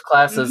 take English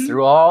classes Mm-hmm.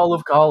 through all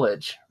of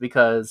college,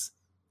 because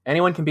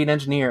anyone can be an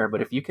engineer,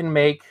 but if you can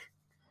make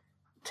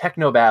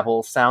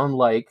technobabble sound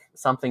like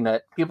something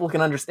that people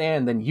can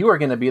understand, then you are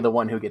going to be the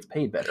one who gets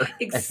paid better.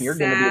 Exactly. And you're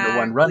going to be the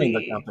one running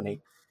the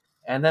company.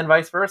 And then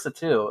vice versa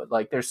too.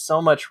 Like, there's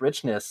so much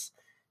richness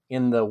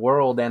in the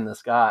world and the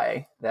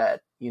sky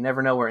that you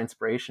never know where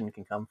inspiration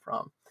can come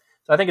from.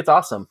 So I think it's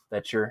awesome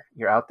that you're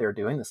out there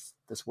doing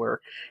this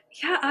work.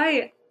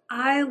 Yeah,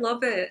 I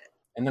love it.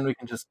 And then we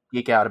can just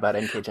geek out about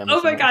N.K. Jemisin.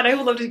 Oh my god, I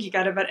would love to geek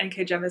out about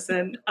N.K.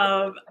 Jemisin.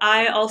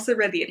 I also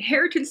read the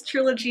Inheritance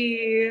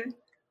trilogy.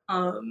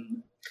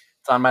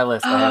 It's on my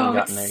list. I haven't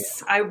gotten there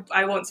yet.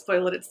 I won't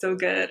spoil it. It's so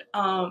good.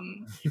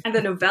 And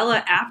the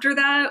novella after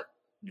that,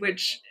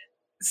 which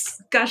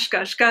gush.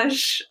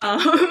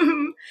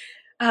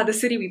 The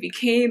City We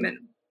Became, and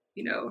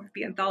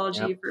the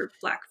anthology for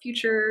Black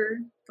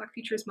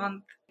Futures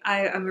Month.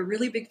 I'm a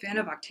really big fan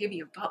of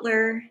Octavia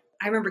Butler.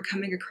 I remember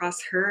coming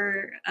across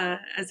her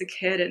as a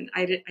kid, and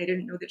I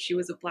didn't know that she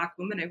was a Black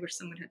woman. I wish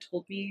someone had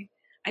told me.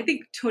 I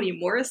think Toni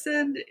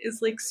Morrison is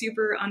like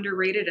super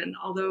underrated, and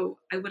although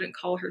I wouldn't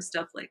call her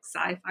stuff like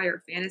sci-fi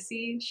or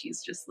fantasy,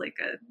 she's just like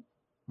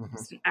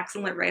just an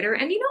excellent writer.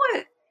 And you know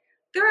what?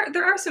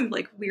 There are some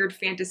like weird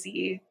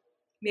fantasy,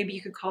 maybe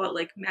you could call it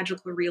like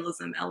magical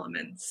realism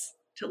elements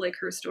to like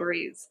her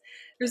stories.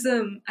 There's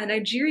a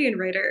Nigerian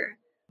writer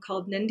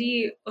called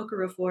Nindi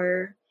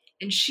Okorafor,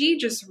 and she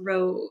just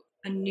wrote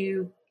a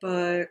new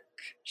book.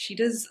 She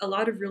does a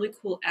lot of really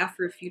cool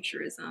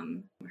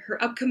Afrofuturism.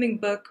 Her upcoming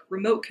book,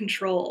 Remote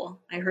Control,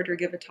 I heard her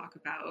give a talk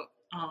about.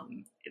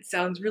 It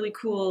sounds really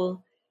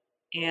cool.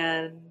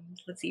 And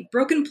let's see,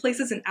 Broken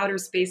Places in Outer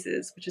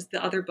Spaces, which is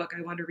the other book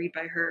I want to read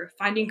by her,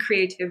 Finding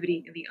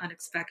Creativity in the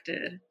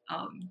Unexpected.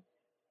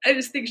 I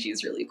just think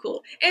she's really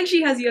cool. And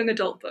she has young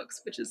adult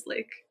books, which is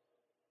like,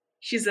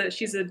 she's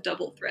a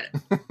double threat.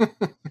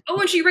 Oh,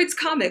 and she writes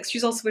comics.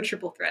 She's also a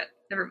triple threat.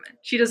 Never mind.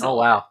 She does all. Oh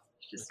wow.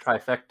 Just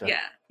trifecta.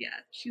 Yeah,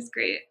 she's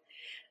great.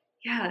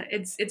 Yeah,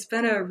 it's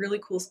been a really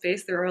cool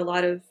space. There are a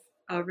lot of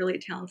really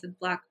talented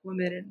Black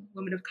women and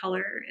women of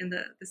color in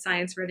the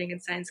science writing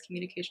and science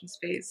communication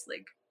space,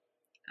 like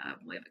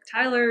Moya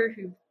McTyler,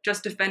 who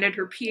just defended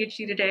her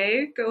PhD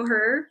today. Go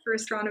her for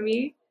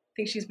astronomy. I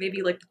think she's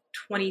maybe like the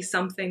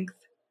 20-something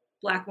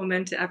Black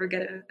woman to ever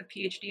get a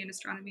PhD in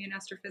astronomy and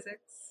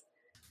astrophysics.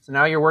 So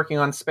now you're working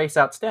on Space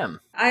Out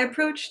STEM. I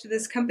approached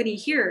this company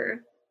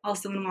here,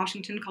 also in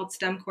Washington, called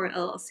STEMcore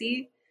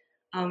LLC.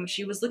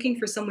 She was looking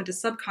for someone to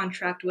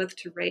subcontract with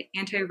to write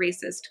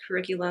anti-racist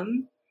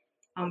curriculum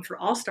for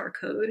All Star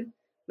Code,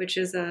 which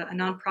is a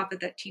nonprofit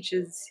that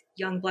teaches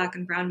young Black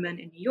and brown men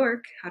in New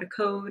York how to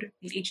code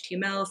in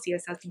HTML,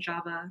 CSS, and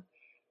Java.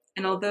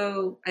 And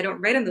although I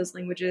don't write in those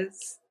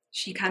languages,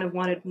 she kind of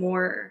wanted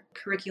more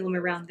curriculum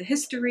around the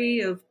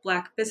history of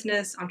Black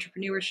business,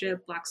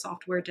 entrepreneurship, Black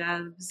software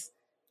devs,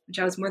 which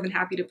I was more than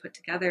happy to put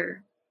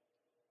together.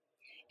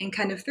 And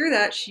kind of through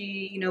that,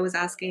 she, was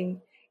asking,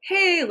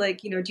 hey,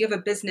 like, do you have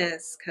a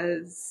business?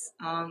 Because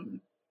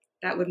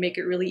that would make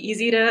it really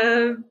easy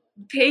to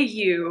pay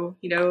you,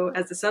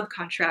 as a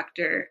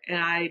subcontractor.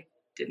 And I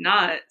did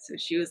not. So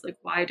she was like,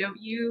 why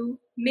don't you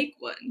make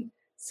one?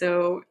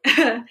 So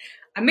I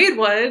made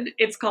one.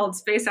 It's called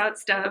Space Out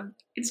STEM.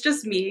 It's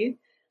just me.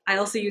 I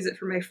also use it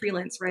for my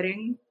freelance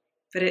writing,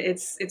 but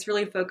it's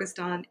really focused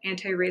on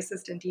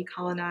anti-racist and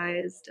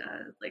decolonized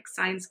like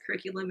science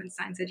curriculum and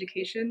science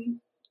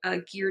education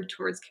geared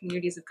towards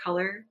communities of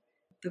color.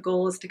 The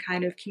goal is to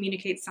kind of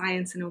communicate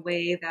science in a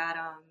way that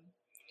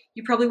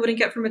you probably wouldn't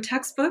get from a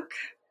textbook,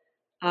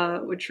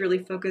 which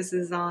really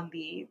focuses on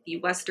the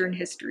Western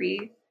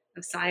history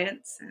of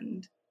science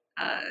and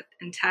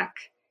tech.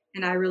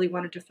 And I really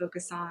wanted to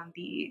focus on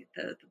the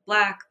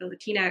Black, the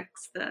Latinx,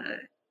 the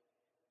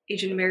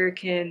Asian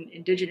American,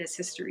 Indigenous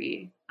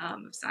history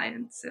of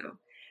science. So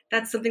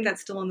that's something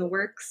that's still in the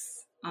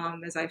works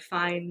as I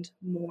find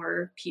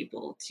more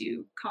people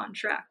to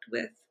contract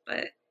with.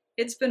 But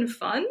it's been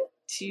fun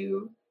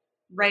to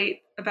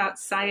write about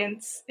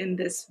science in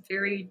this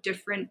very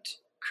different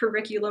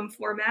curriculum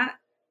format,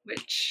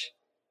 which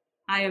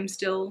I am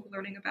still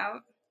learning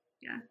about.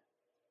 Yeah.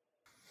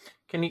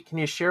 Can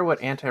you share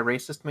what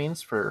anti-racist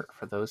means for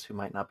those who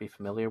might not be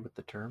familiar with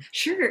the term?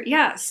 Sure,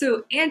 yeah.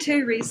 So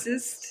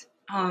anti-racist,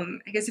 I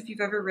guess if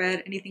you've ever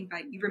read anything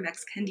by Ibram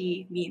X.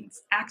 Kendi,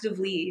 means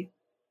actively,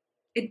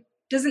 it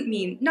doesn't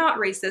mean not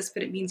racist,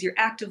 but it means you're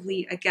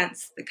actively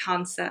against the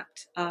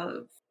concept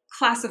of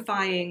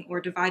classifying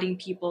or dividing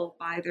people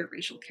by their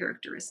racial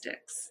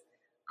characteristics.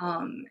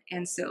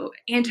 And so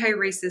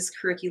anti-racist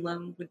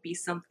curriculum would be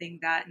something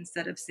that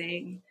instead of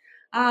saying,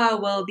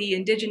 well, the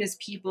indigenous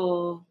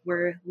people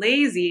were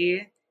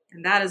lazy,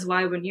 and that is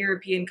why when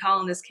European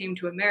colonists came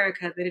to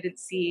America, they didn't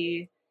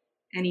see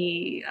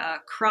any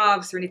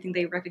crops or anything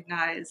they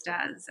recognized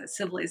as a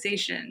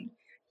civilization.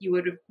 You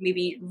would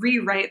maybe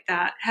rewrite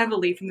that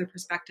heavily from the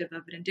perspective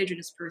of an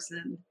indigenous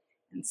person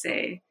and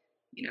say,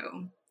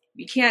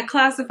 we can't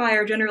classify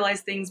or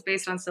generalize things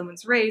based on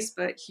someone's race,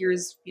 but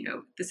here's,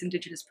 this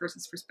Indigenous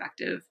person's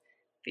perspective.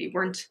 They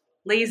weren't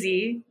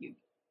lazy. You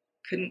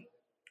couldn't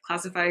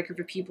classify a group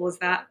of people as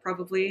that,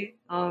 probably.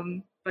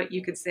 But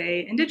you could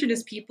say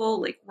Indigenous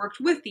people worked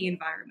with the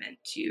environment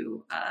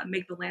to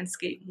make the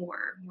landscape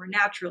more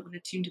natural and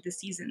attuned to the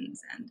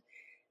seasons, and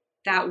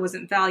that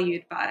wasn't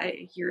valued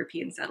by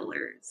European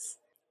settlers.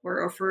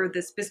 Or for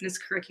this business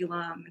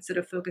curriculum, instead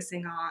of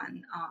focusing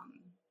on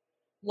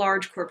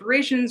large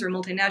corporations or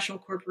multinational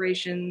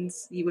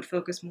corporations, you would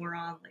focus more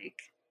on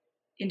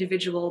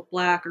individual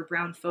Black or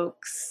brown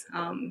folks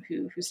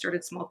who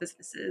started small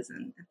businesses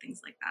and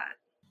things like that.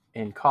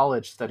 In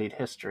college, studied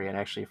history, and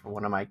actually for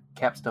one of my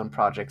capstone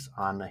projects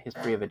on the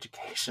history of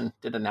education,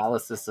 did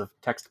analysis of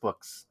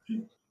textbooks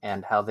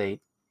and how they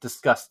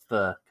discussed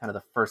the kind of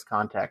the first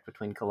contact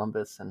between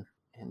Columbus and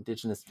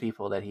Indigenous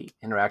people that he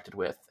interacted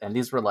with. And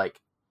these were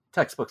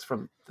textbooks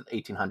from the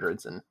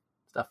 1800s and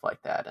stuff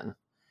like that. And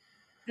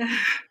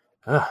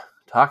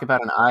talk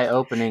about an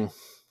eye-opening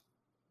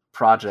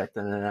project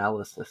and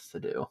analysis to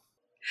do.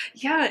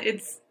 Yeah,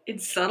 it's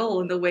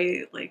subtle in the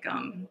way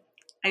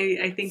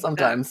I think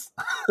sometimes.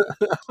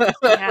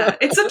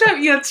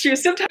 It's true.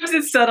 Sometimes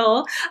it's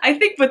subtle. I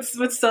think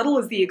what's subtle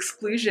is the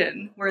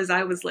exclusion. Whereas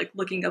I was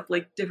looking up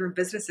different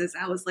businesses,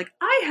 I was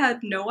I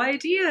had no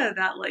idea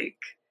that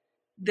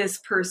this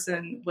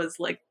person was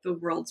the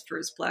world's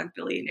first Black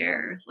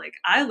billionaire.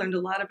 I learned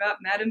a lot about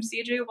Madam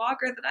C.J.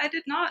 Walker that I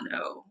did not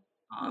know.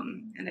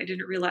 And I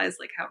didn't realize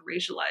how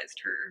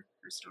racialized her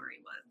story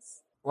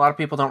was. A lot of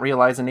people don't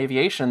realize in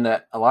aviation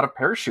that a lot of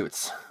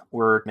parachutes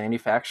were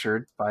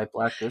manufactured by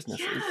Black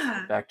businesses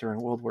back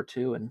during World War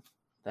II and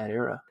that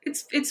era.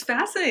 It's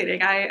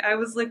fascinating. I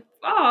was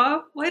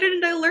why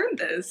didn't I learn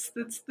this?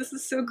 This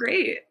is so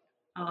great.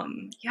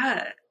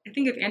 I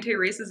think of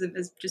anti-racism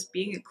as just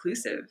being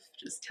inclusive,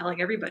 just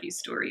telling everybody's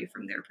story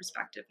from their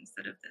perspective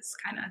instead of this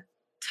kind of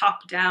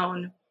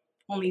top-down,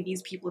 only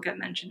these people get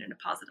mentioned in a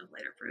positive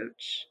light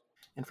approach.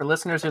 And for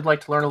listeners who'd like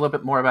to learn a little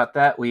bit more about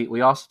that,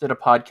 we also did a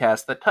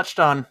podcast that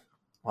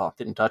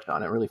didn't touch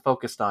on it, really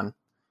focused on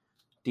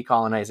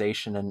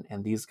decolonization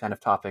and these kind of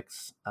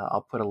topics.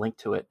 I'll put a link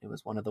to it. It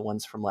was one of the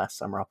ones from last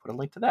summer. I'll put a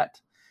link to that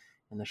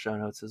in the show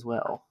notes as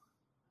well,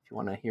 if you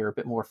want to hear a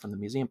bit more from the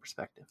museum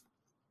perspective.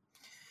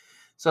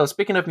 So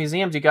speaking of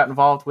museums, you got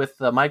involved with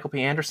the Michael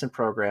P. Anderson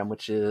program,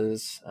 which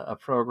is a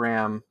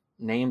program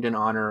named in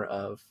honor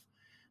of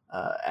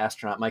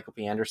astronaut Michael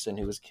P. Anderson,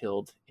 who was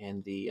killed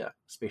in the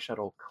Space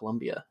Shuttle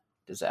Columbia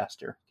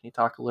disaster. Can you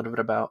talk a little bit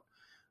about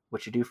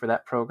what you do for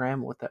that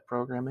program, what that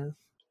program is?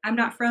 I'm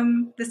not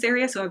from this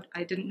area, so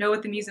I didn't know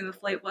what the Museum of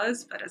Flight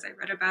was, but as I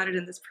read about it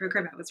in this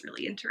program, I was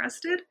really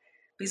interested.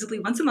 Basically,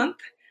 once a month,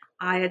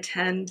 I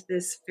attend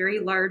this very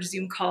large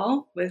Zoom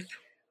call with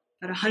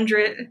about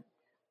 100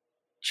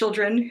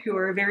 children who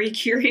are very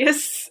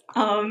curious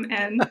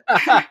and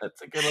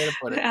that's a good way to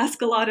put it.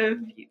 Ask a lot of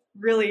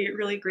really,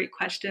 really great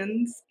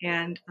questions.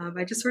 And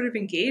I just sort of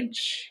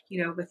engage,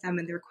 with them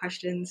and their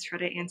questions, try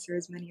to answer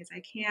as many as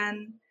I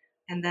can.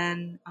 And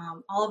then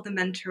all of the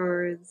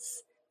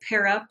mentors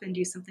pair up and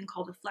do something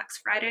called a Flex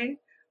Friday,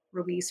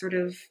 where we sort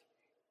of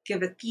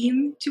give a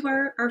theme to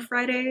our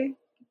Friday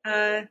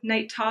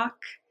night talk.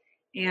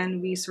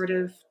 And we sort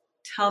of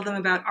tell them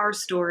about our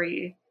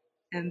story.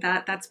 And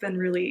that's been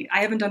really,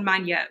 I haven't done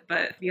mine yet,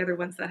 but the other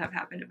ones that have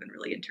happened have been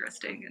really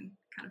interesting and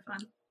kind of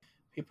fun.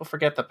 People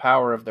forget the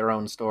power of their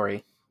own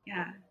story.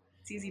 Yeah,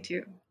 it's easy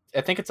to.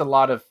 I think it's a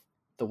lot of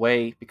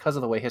because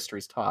of the way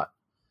history's taught.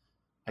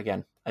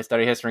 Again, I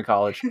studied history in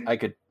college.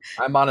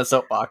 I'm on a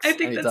soapbox. I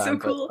think anytime, that's so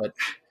cool. But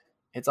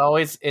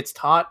it's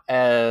taught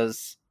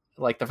as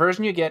the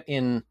version you get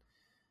in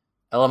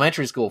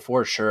elementary school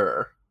for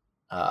sure.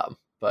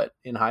 But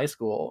in high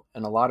school,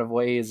 in a lot of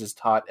ways, is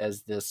taught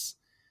as this.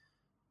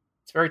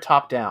 It's very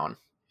top down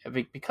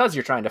because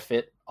you're trying to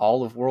fit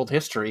all of world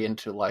history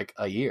into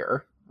a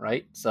year,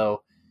 right?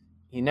 So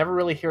you never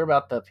really hear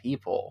about the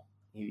people.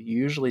 You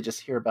usually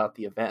just hear about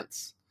the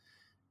events,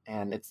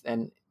 and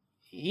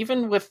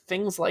even with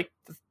things like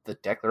the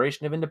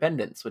Declaration of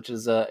Independence, which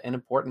is an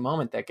important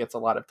moment that gets a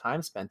lot of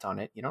time spent on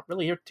it, you don't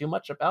really hear too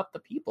much about the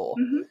people.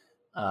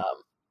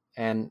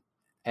 Mm-hmm.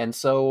 And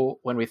so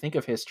when we think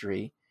of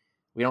history,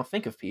 we don't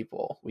think of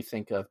people. We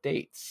think of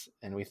dates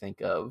and we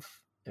think of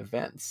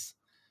events.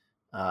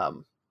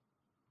 And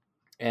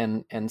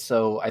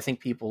so I think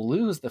people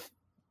lose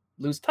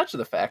touch of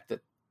the fact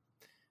that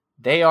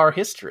they are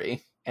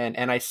history.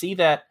 And I see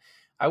that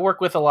I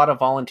work with a lot of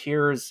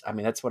volunteers. I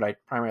mean, that's what I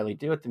primarily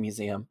do at the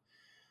museum,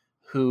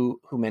 who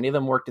many of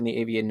them worked in the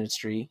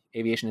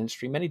aviation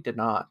industry. Many did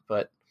not,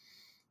 but,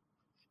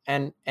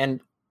 and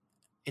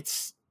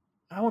it's,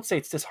 I won't say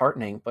it's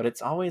disheartening, but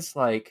it's always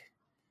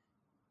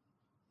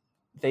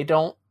they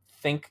don't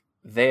think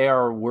they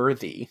are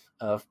worthy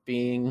of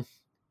being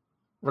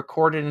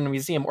recorded in a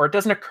museum, or it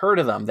doesn't occur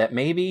to them that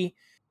maybe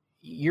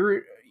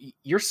your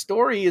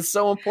story is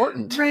so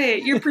important,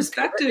 right? Your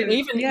perspective.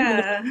 even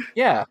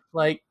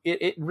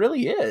it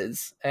really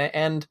is.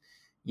 And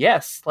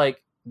yes,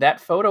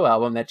 that photo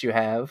album that you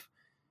have,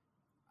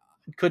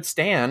 could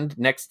stand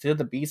next to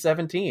the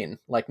B-17.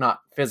 Like,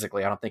 not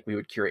physically. I don't think we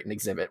would curate an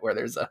exhibit where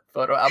there's a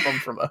photo album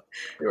from a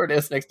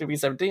stewardess next to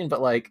B-17,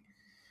 but like,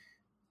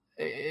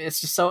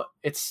 it's just so,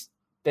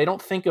 they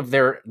don't think of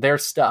their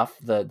stuff,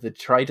 the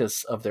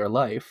detritus of their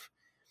life,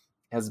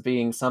 as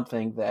being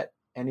something that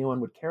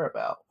anyone would care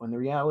about, when the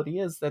reality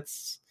is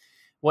that's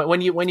when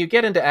you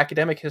get into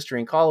academic history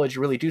in college,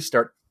 you really do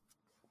start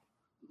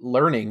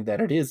learning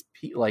that it is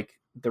like,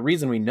 the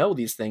reason we know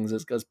these things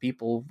is because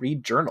people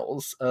read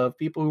journals of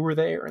people who were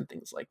there and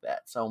things like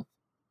that. So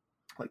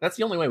like, that's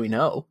the only way we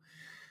know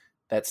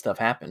that stuff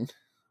happened.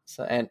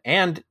 So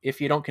and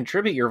if you don't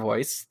contribute your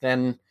voice,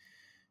 then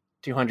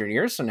 200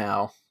 years from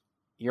now,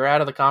 you're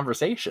out of the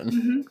conversation.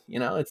 Mm-hmm. You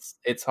know,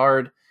 it's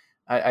hard.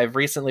 I've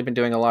recently been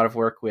doing a lot of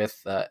work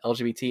with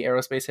LGBT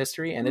aerospace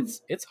history, and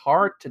it's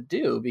hard to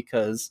do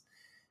because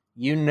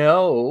you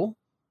know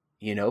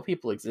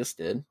people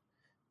existed,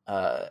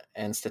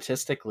 and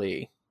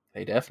statistically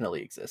they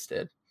definitely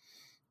existed,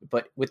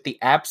 but with the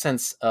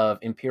absence of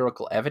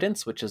empirical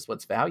evidence, which is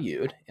what's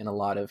valued in a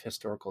lot of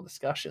historical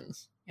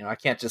discussions, you know, I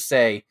can't just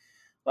say,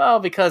 well,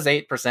 because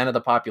 8% of the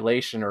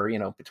population, or, you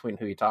know, between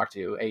who you talk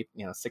to,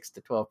 6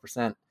 to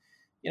 12%,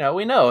 you know,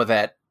 we know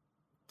that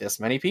this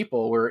many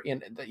people were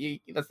in,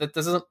 that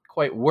doesn't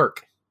quite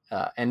work.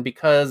 And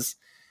because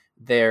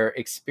their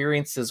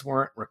experiences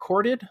weren't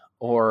recorded,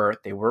 or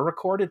they were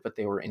recorded, but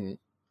they were in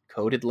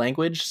coded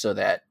language so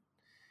that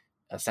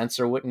a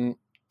censor wouldn't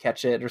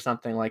catch it or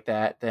something like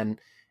that, then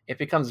it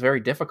becomes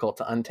very difficult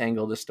to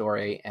untangle the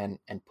story and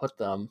put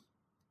them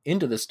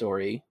into the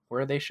story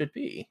where they should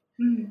be.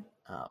 Mm-hmm.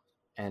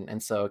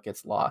 And so it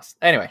gets lost.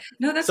 Anyway,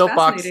 no, that's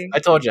soapbox. fascinating. I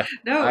told you.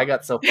 No, I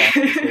got soapbox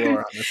galore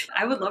on this.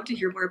 I would love to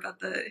hear more about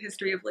the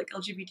history of like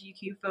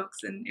LGBTQ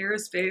folks in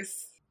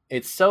aerospace.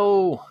 It's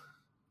so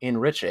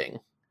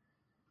enriching,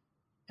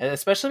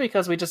 especially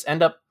because we just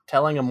end up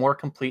telling a more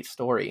complete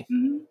story.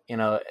 Mm-hmm. You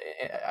know,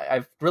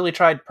 I've really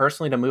tried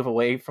personally to move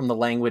away from the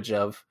language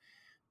of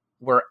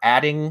we're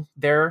adding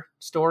their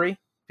story,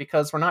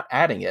 because we're not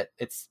adding it.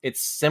 It's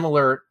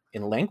similar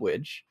in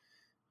language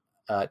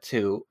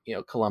to, you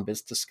know,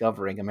 Columbus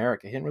discovering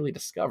America. He didn't really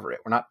discover it.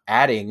 We're not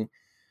adding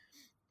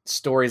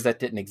stories that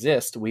didn't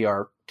exist. We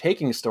are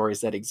taking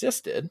stories that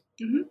existed,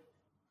 mm-hmm.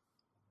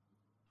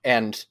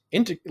 and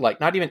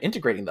not even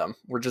integrating them.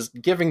 We're just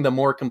giving the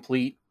more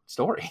complete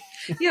story.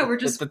 Yeah, we're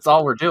just that's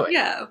all we're doing.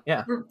 Yeah.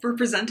 We're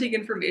presenting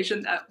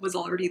information that was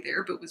already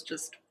there but was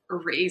just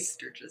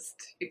erased or just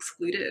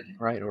excluded,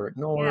 right, or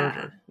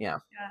ignored. Yeah.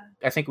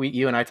 I think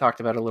you and I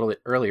talked about it a little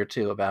bit earlier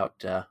too,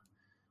 about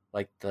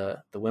like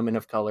the women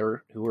of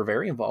color who were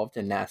very involved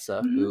in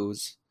NASA, mm-hmm.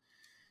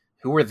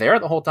 who were there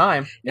the whole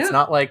time. It's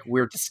not like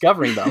we're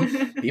discovering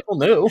them. People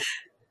knew.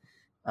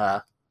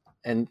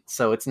 And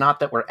so it's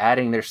not that we're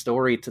adding their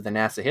story to the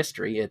NASA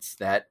history. It's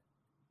that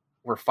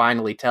we're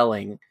finally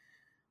telling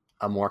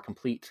a more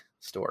complete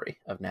story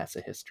of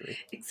NASA history.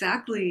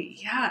 Exactly.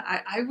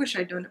 Yeah. I wish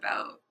I'd known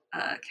about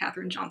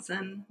Katherine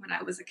Johnson when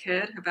I was a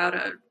kid, about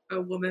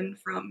a woman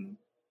from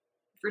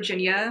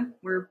Virginia,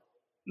 where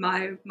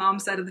my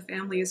mom's side of the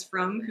family is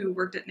from, who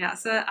worked at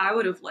NASA. I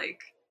would have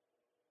like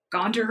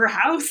gone to her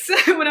house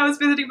when I was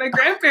visiting my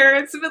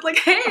grandparents and been like,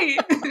 hey.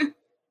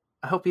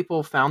 I hope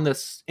people found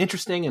this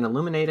interesting and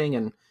illuminating,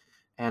 and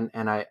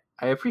I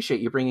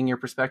appreciate you bringing your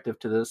perspective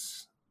to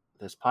this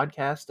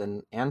podcast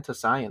and to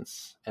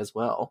science as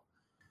well.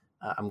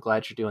 I'm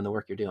glad you're doing the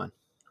work you're doing.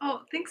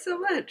 Oh, thanks so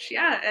much.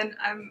 Yeah, and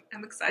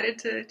I'm excited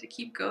to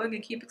keep going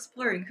and keep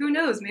exploring. Who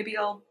knows? Maybe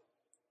I'll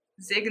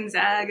zig and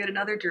zag in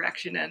another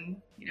direction, and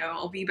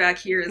I'll be back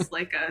here as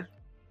like a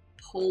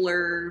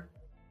polar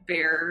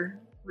bear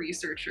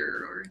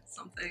researcher or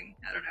something.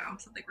 I don't know,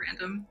 something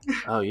random.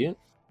 Oh, you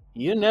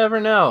never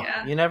know.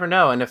 Yeah. You never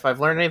know. And if I've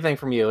learned anything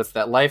from you, it's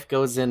that life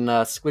goes in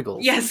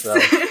squiggles. Yes. So.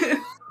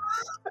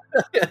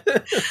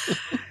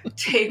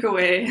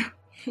 Takeaway: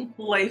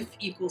 life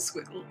equals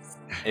squiggles.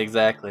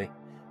 Exactly.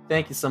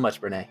 Thank you so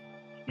much, Brene.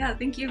 Yeah,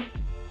 thank you.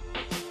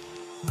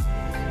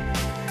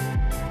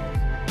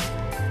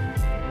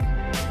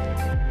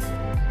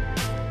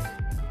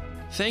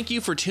 Thank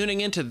you for tuning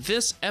into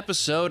this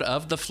episode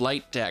of The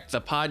Flight Deck, the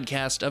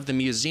podcast of the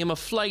Museum of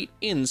Flight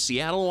in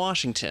Seattle,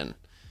 Washington.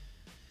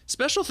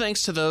 Special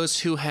thanks to those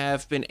who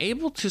have been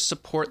able to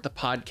support the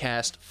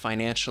podcast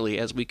financially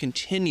as we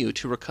continue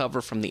to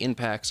recover from the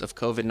impacts of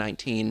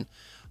COVID-19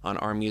 on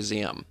our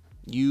museum.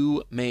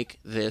 You make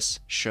this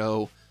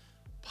show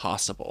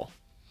possible.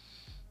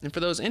 And for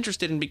those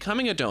interested in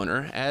becoming a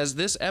donor, as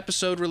this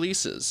episode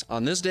releases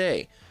on this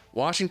day,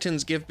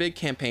 Washington's Give Big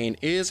campaign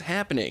is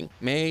happening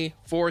May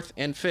 4th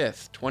and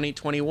 5th,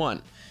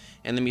 2021.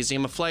 And the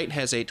Museum of Flight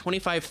has a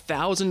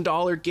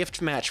 $25,000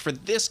 gift match for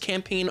this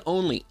campaign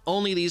only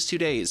these 2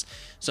 days.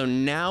 So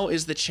now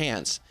is the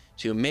chance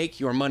to make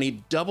your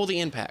money double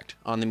the impact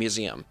on the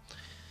museum.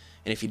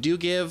 And if you do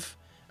give,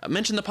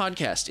 mention the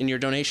podcast in your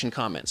donation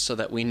comments so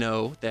that we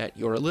know that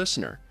you're a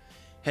listener.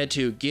 Head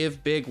to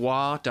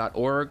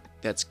givebigwa.org,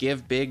 that's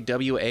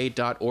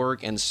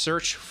givebigwa.org, and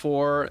search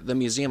for the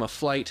Museum of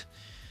Flight.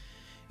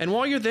 And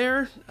while you're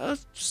there,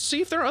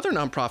 see if there are other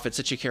nonprofits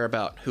that you care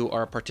about who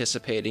are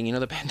participating. You know,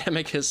 the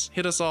pandemic has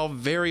hit us all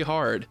very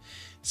hard.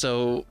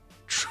 So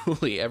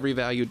truly, every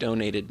value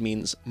donated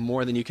means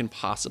more than you can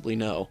possibly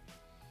know.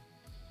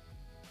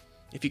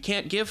 If you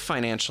can't give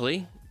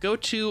financially, go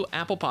to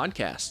Apple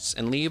Podcasts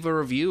and leave a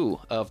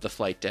review of The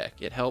Flight Deck.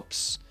 It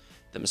helps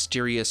the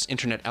mysterious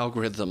internet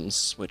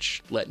algorithms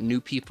which let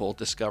new people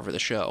discover the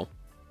show.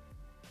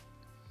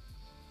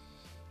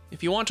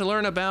 If you want to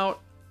learn about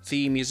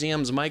the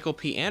museum's Michael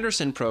P.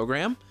 Anderson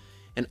program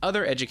and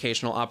other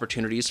educational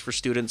opportunities for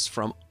students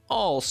from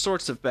all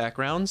sorts of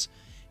backgrounds,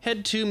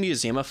 head to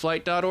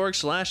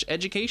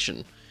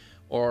museumofflight.org/education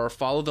or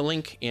follow the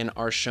link in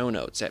our show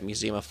notes at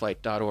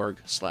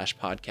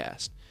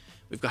museumofflight.org/podcast.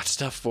 We've got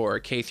stuff for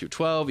K through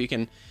 12. You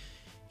can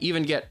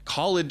even get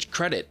college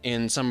credit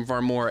in some of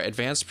our more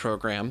advanced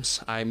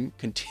programs. I'm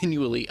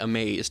continually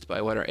amazed by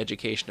what our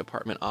education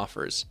department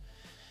offers.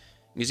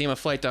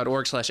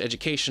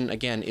 museumofflight.org/education,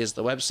 again, is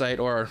the website,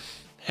 or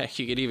heck,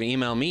 you could even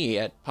email me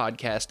at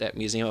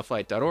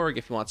podcast@museumofflight.org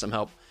if you want some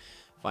help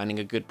finding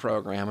a good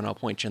program, and I'll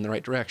point you in the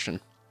right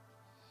direction.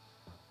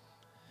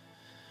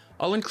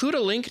 I'll include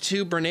a link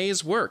to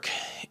Brené's work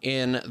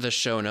in the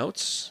show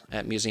notes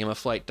at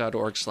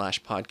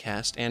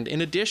museumofflight.org/podcast. And in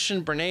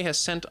addition, Brené has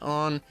sent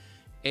on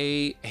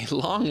a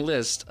long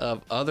list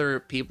of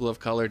other people of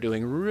color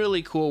doing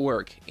really cool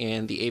work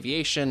in the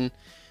aviation,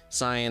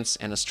 science,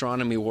 and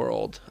astronomy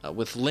world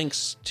with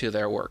links to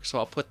their work. So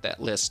I'll put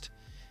that list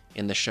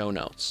in the show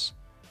notes.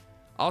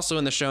 Also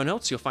in the show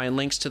notes, you'll find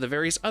links to the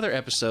various other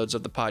episodes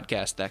of the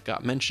podcast that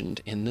got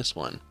mentioned in this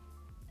one.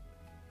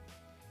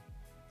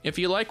 If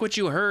you like what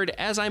you heard,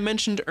 as I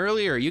mentioned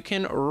earlier, you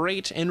can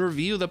rate and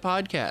review the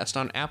podcast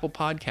on Apple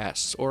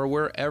Podcasts or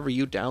wherever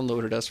you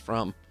downloaded us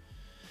from.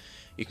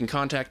 You can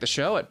contact the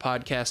show at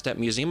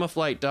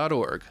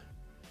podcast@museumofflight.org.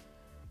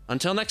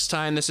 Until next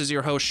time, this is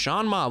your host,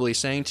 Sean Mobley,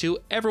 saying to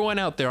everyone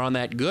out there on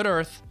that good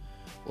earth,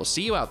 we'll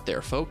see you out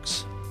there,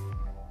 folks.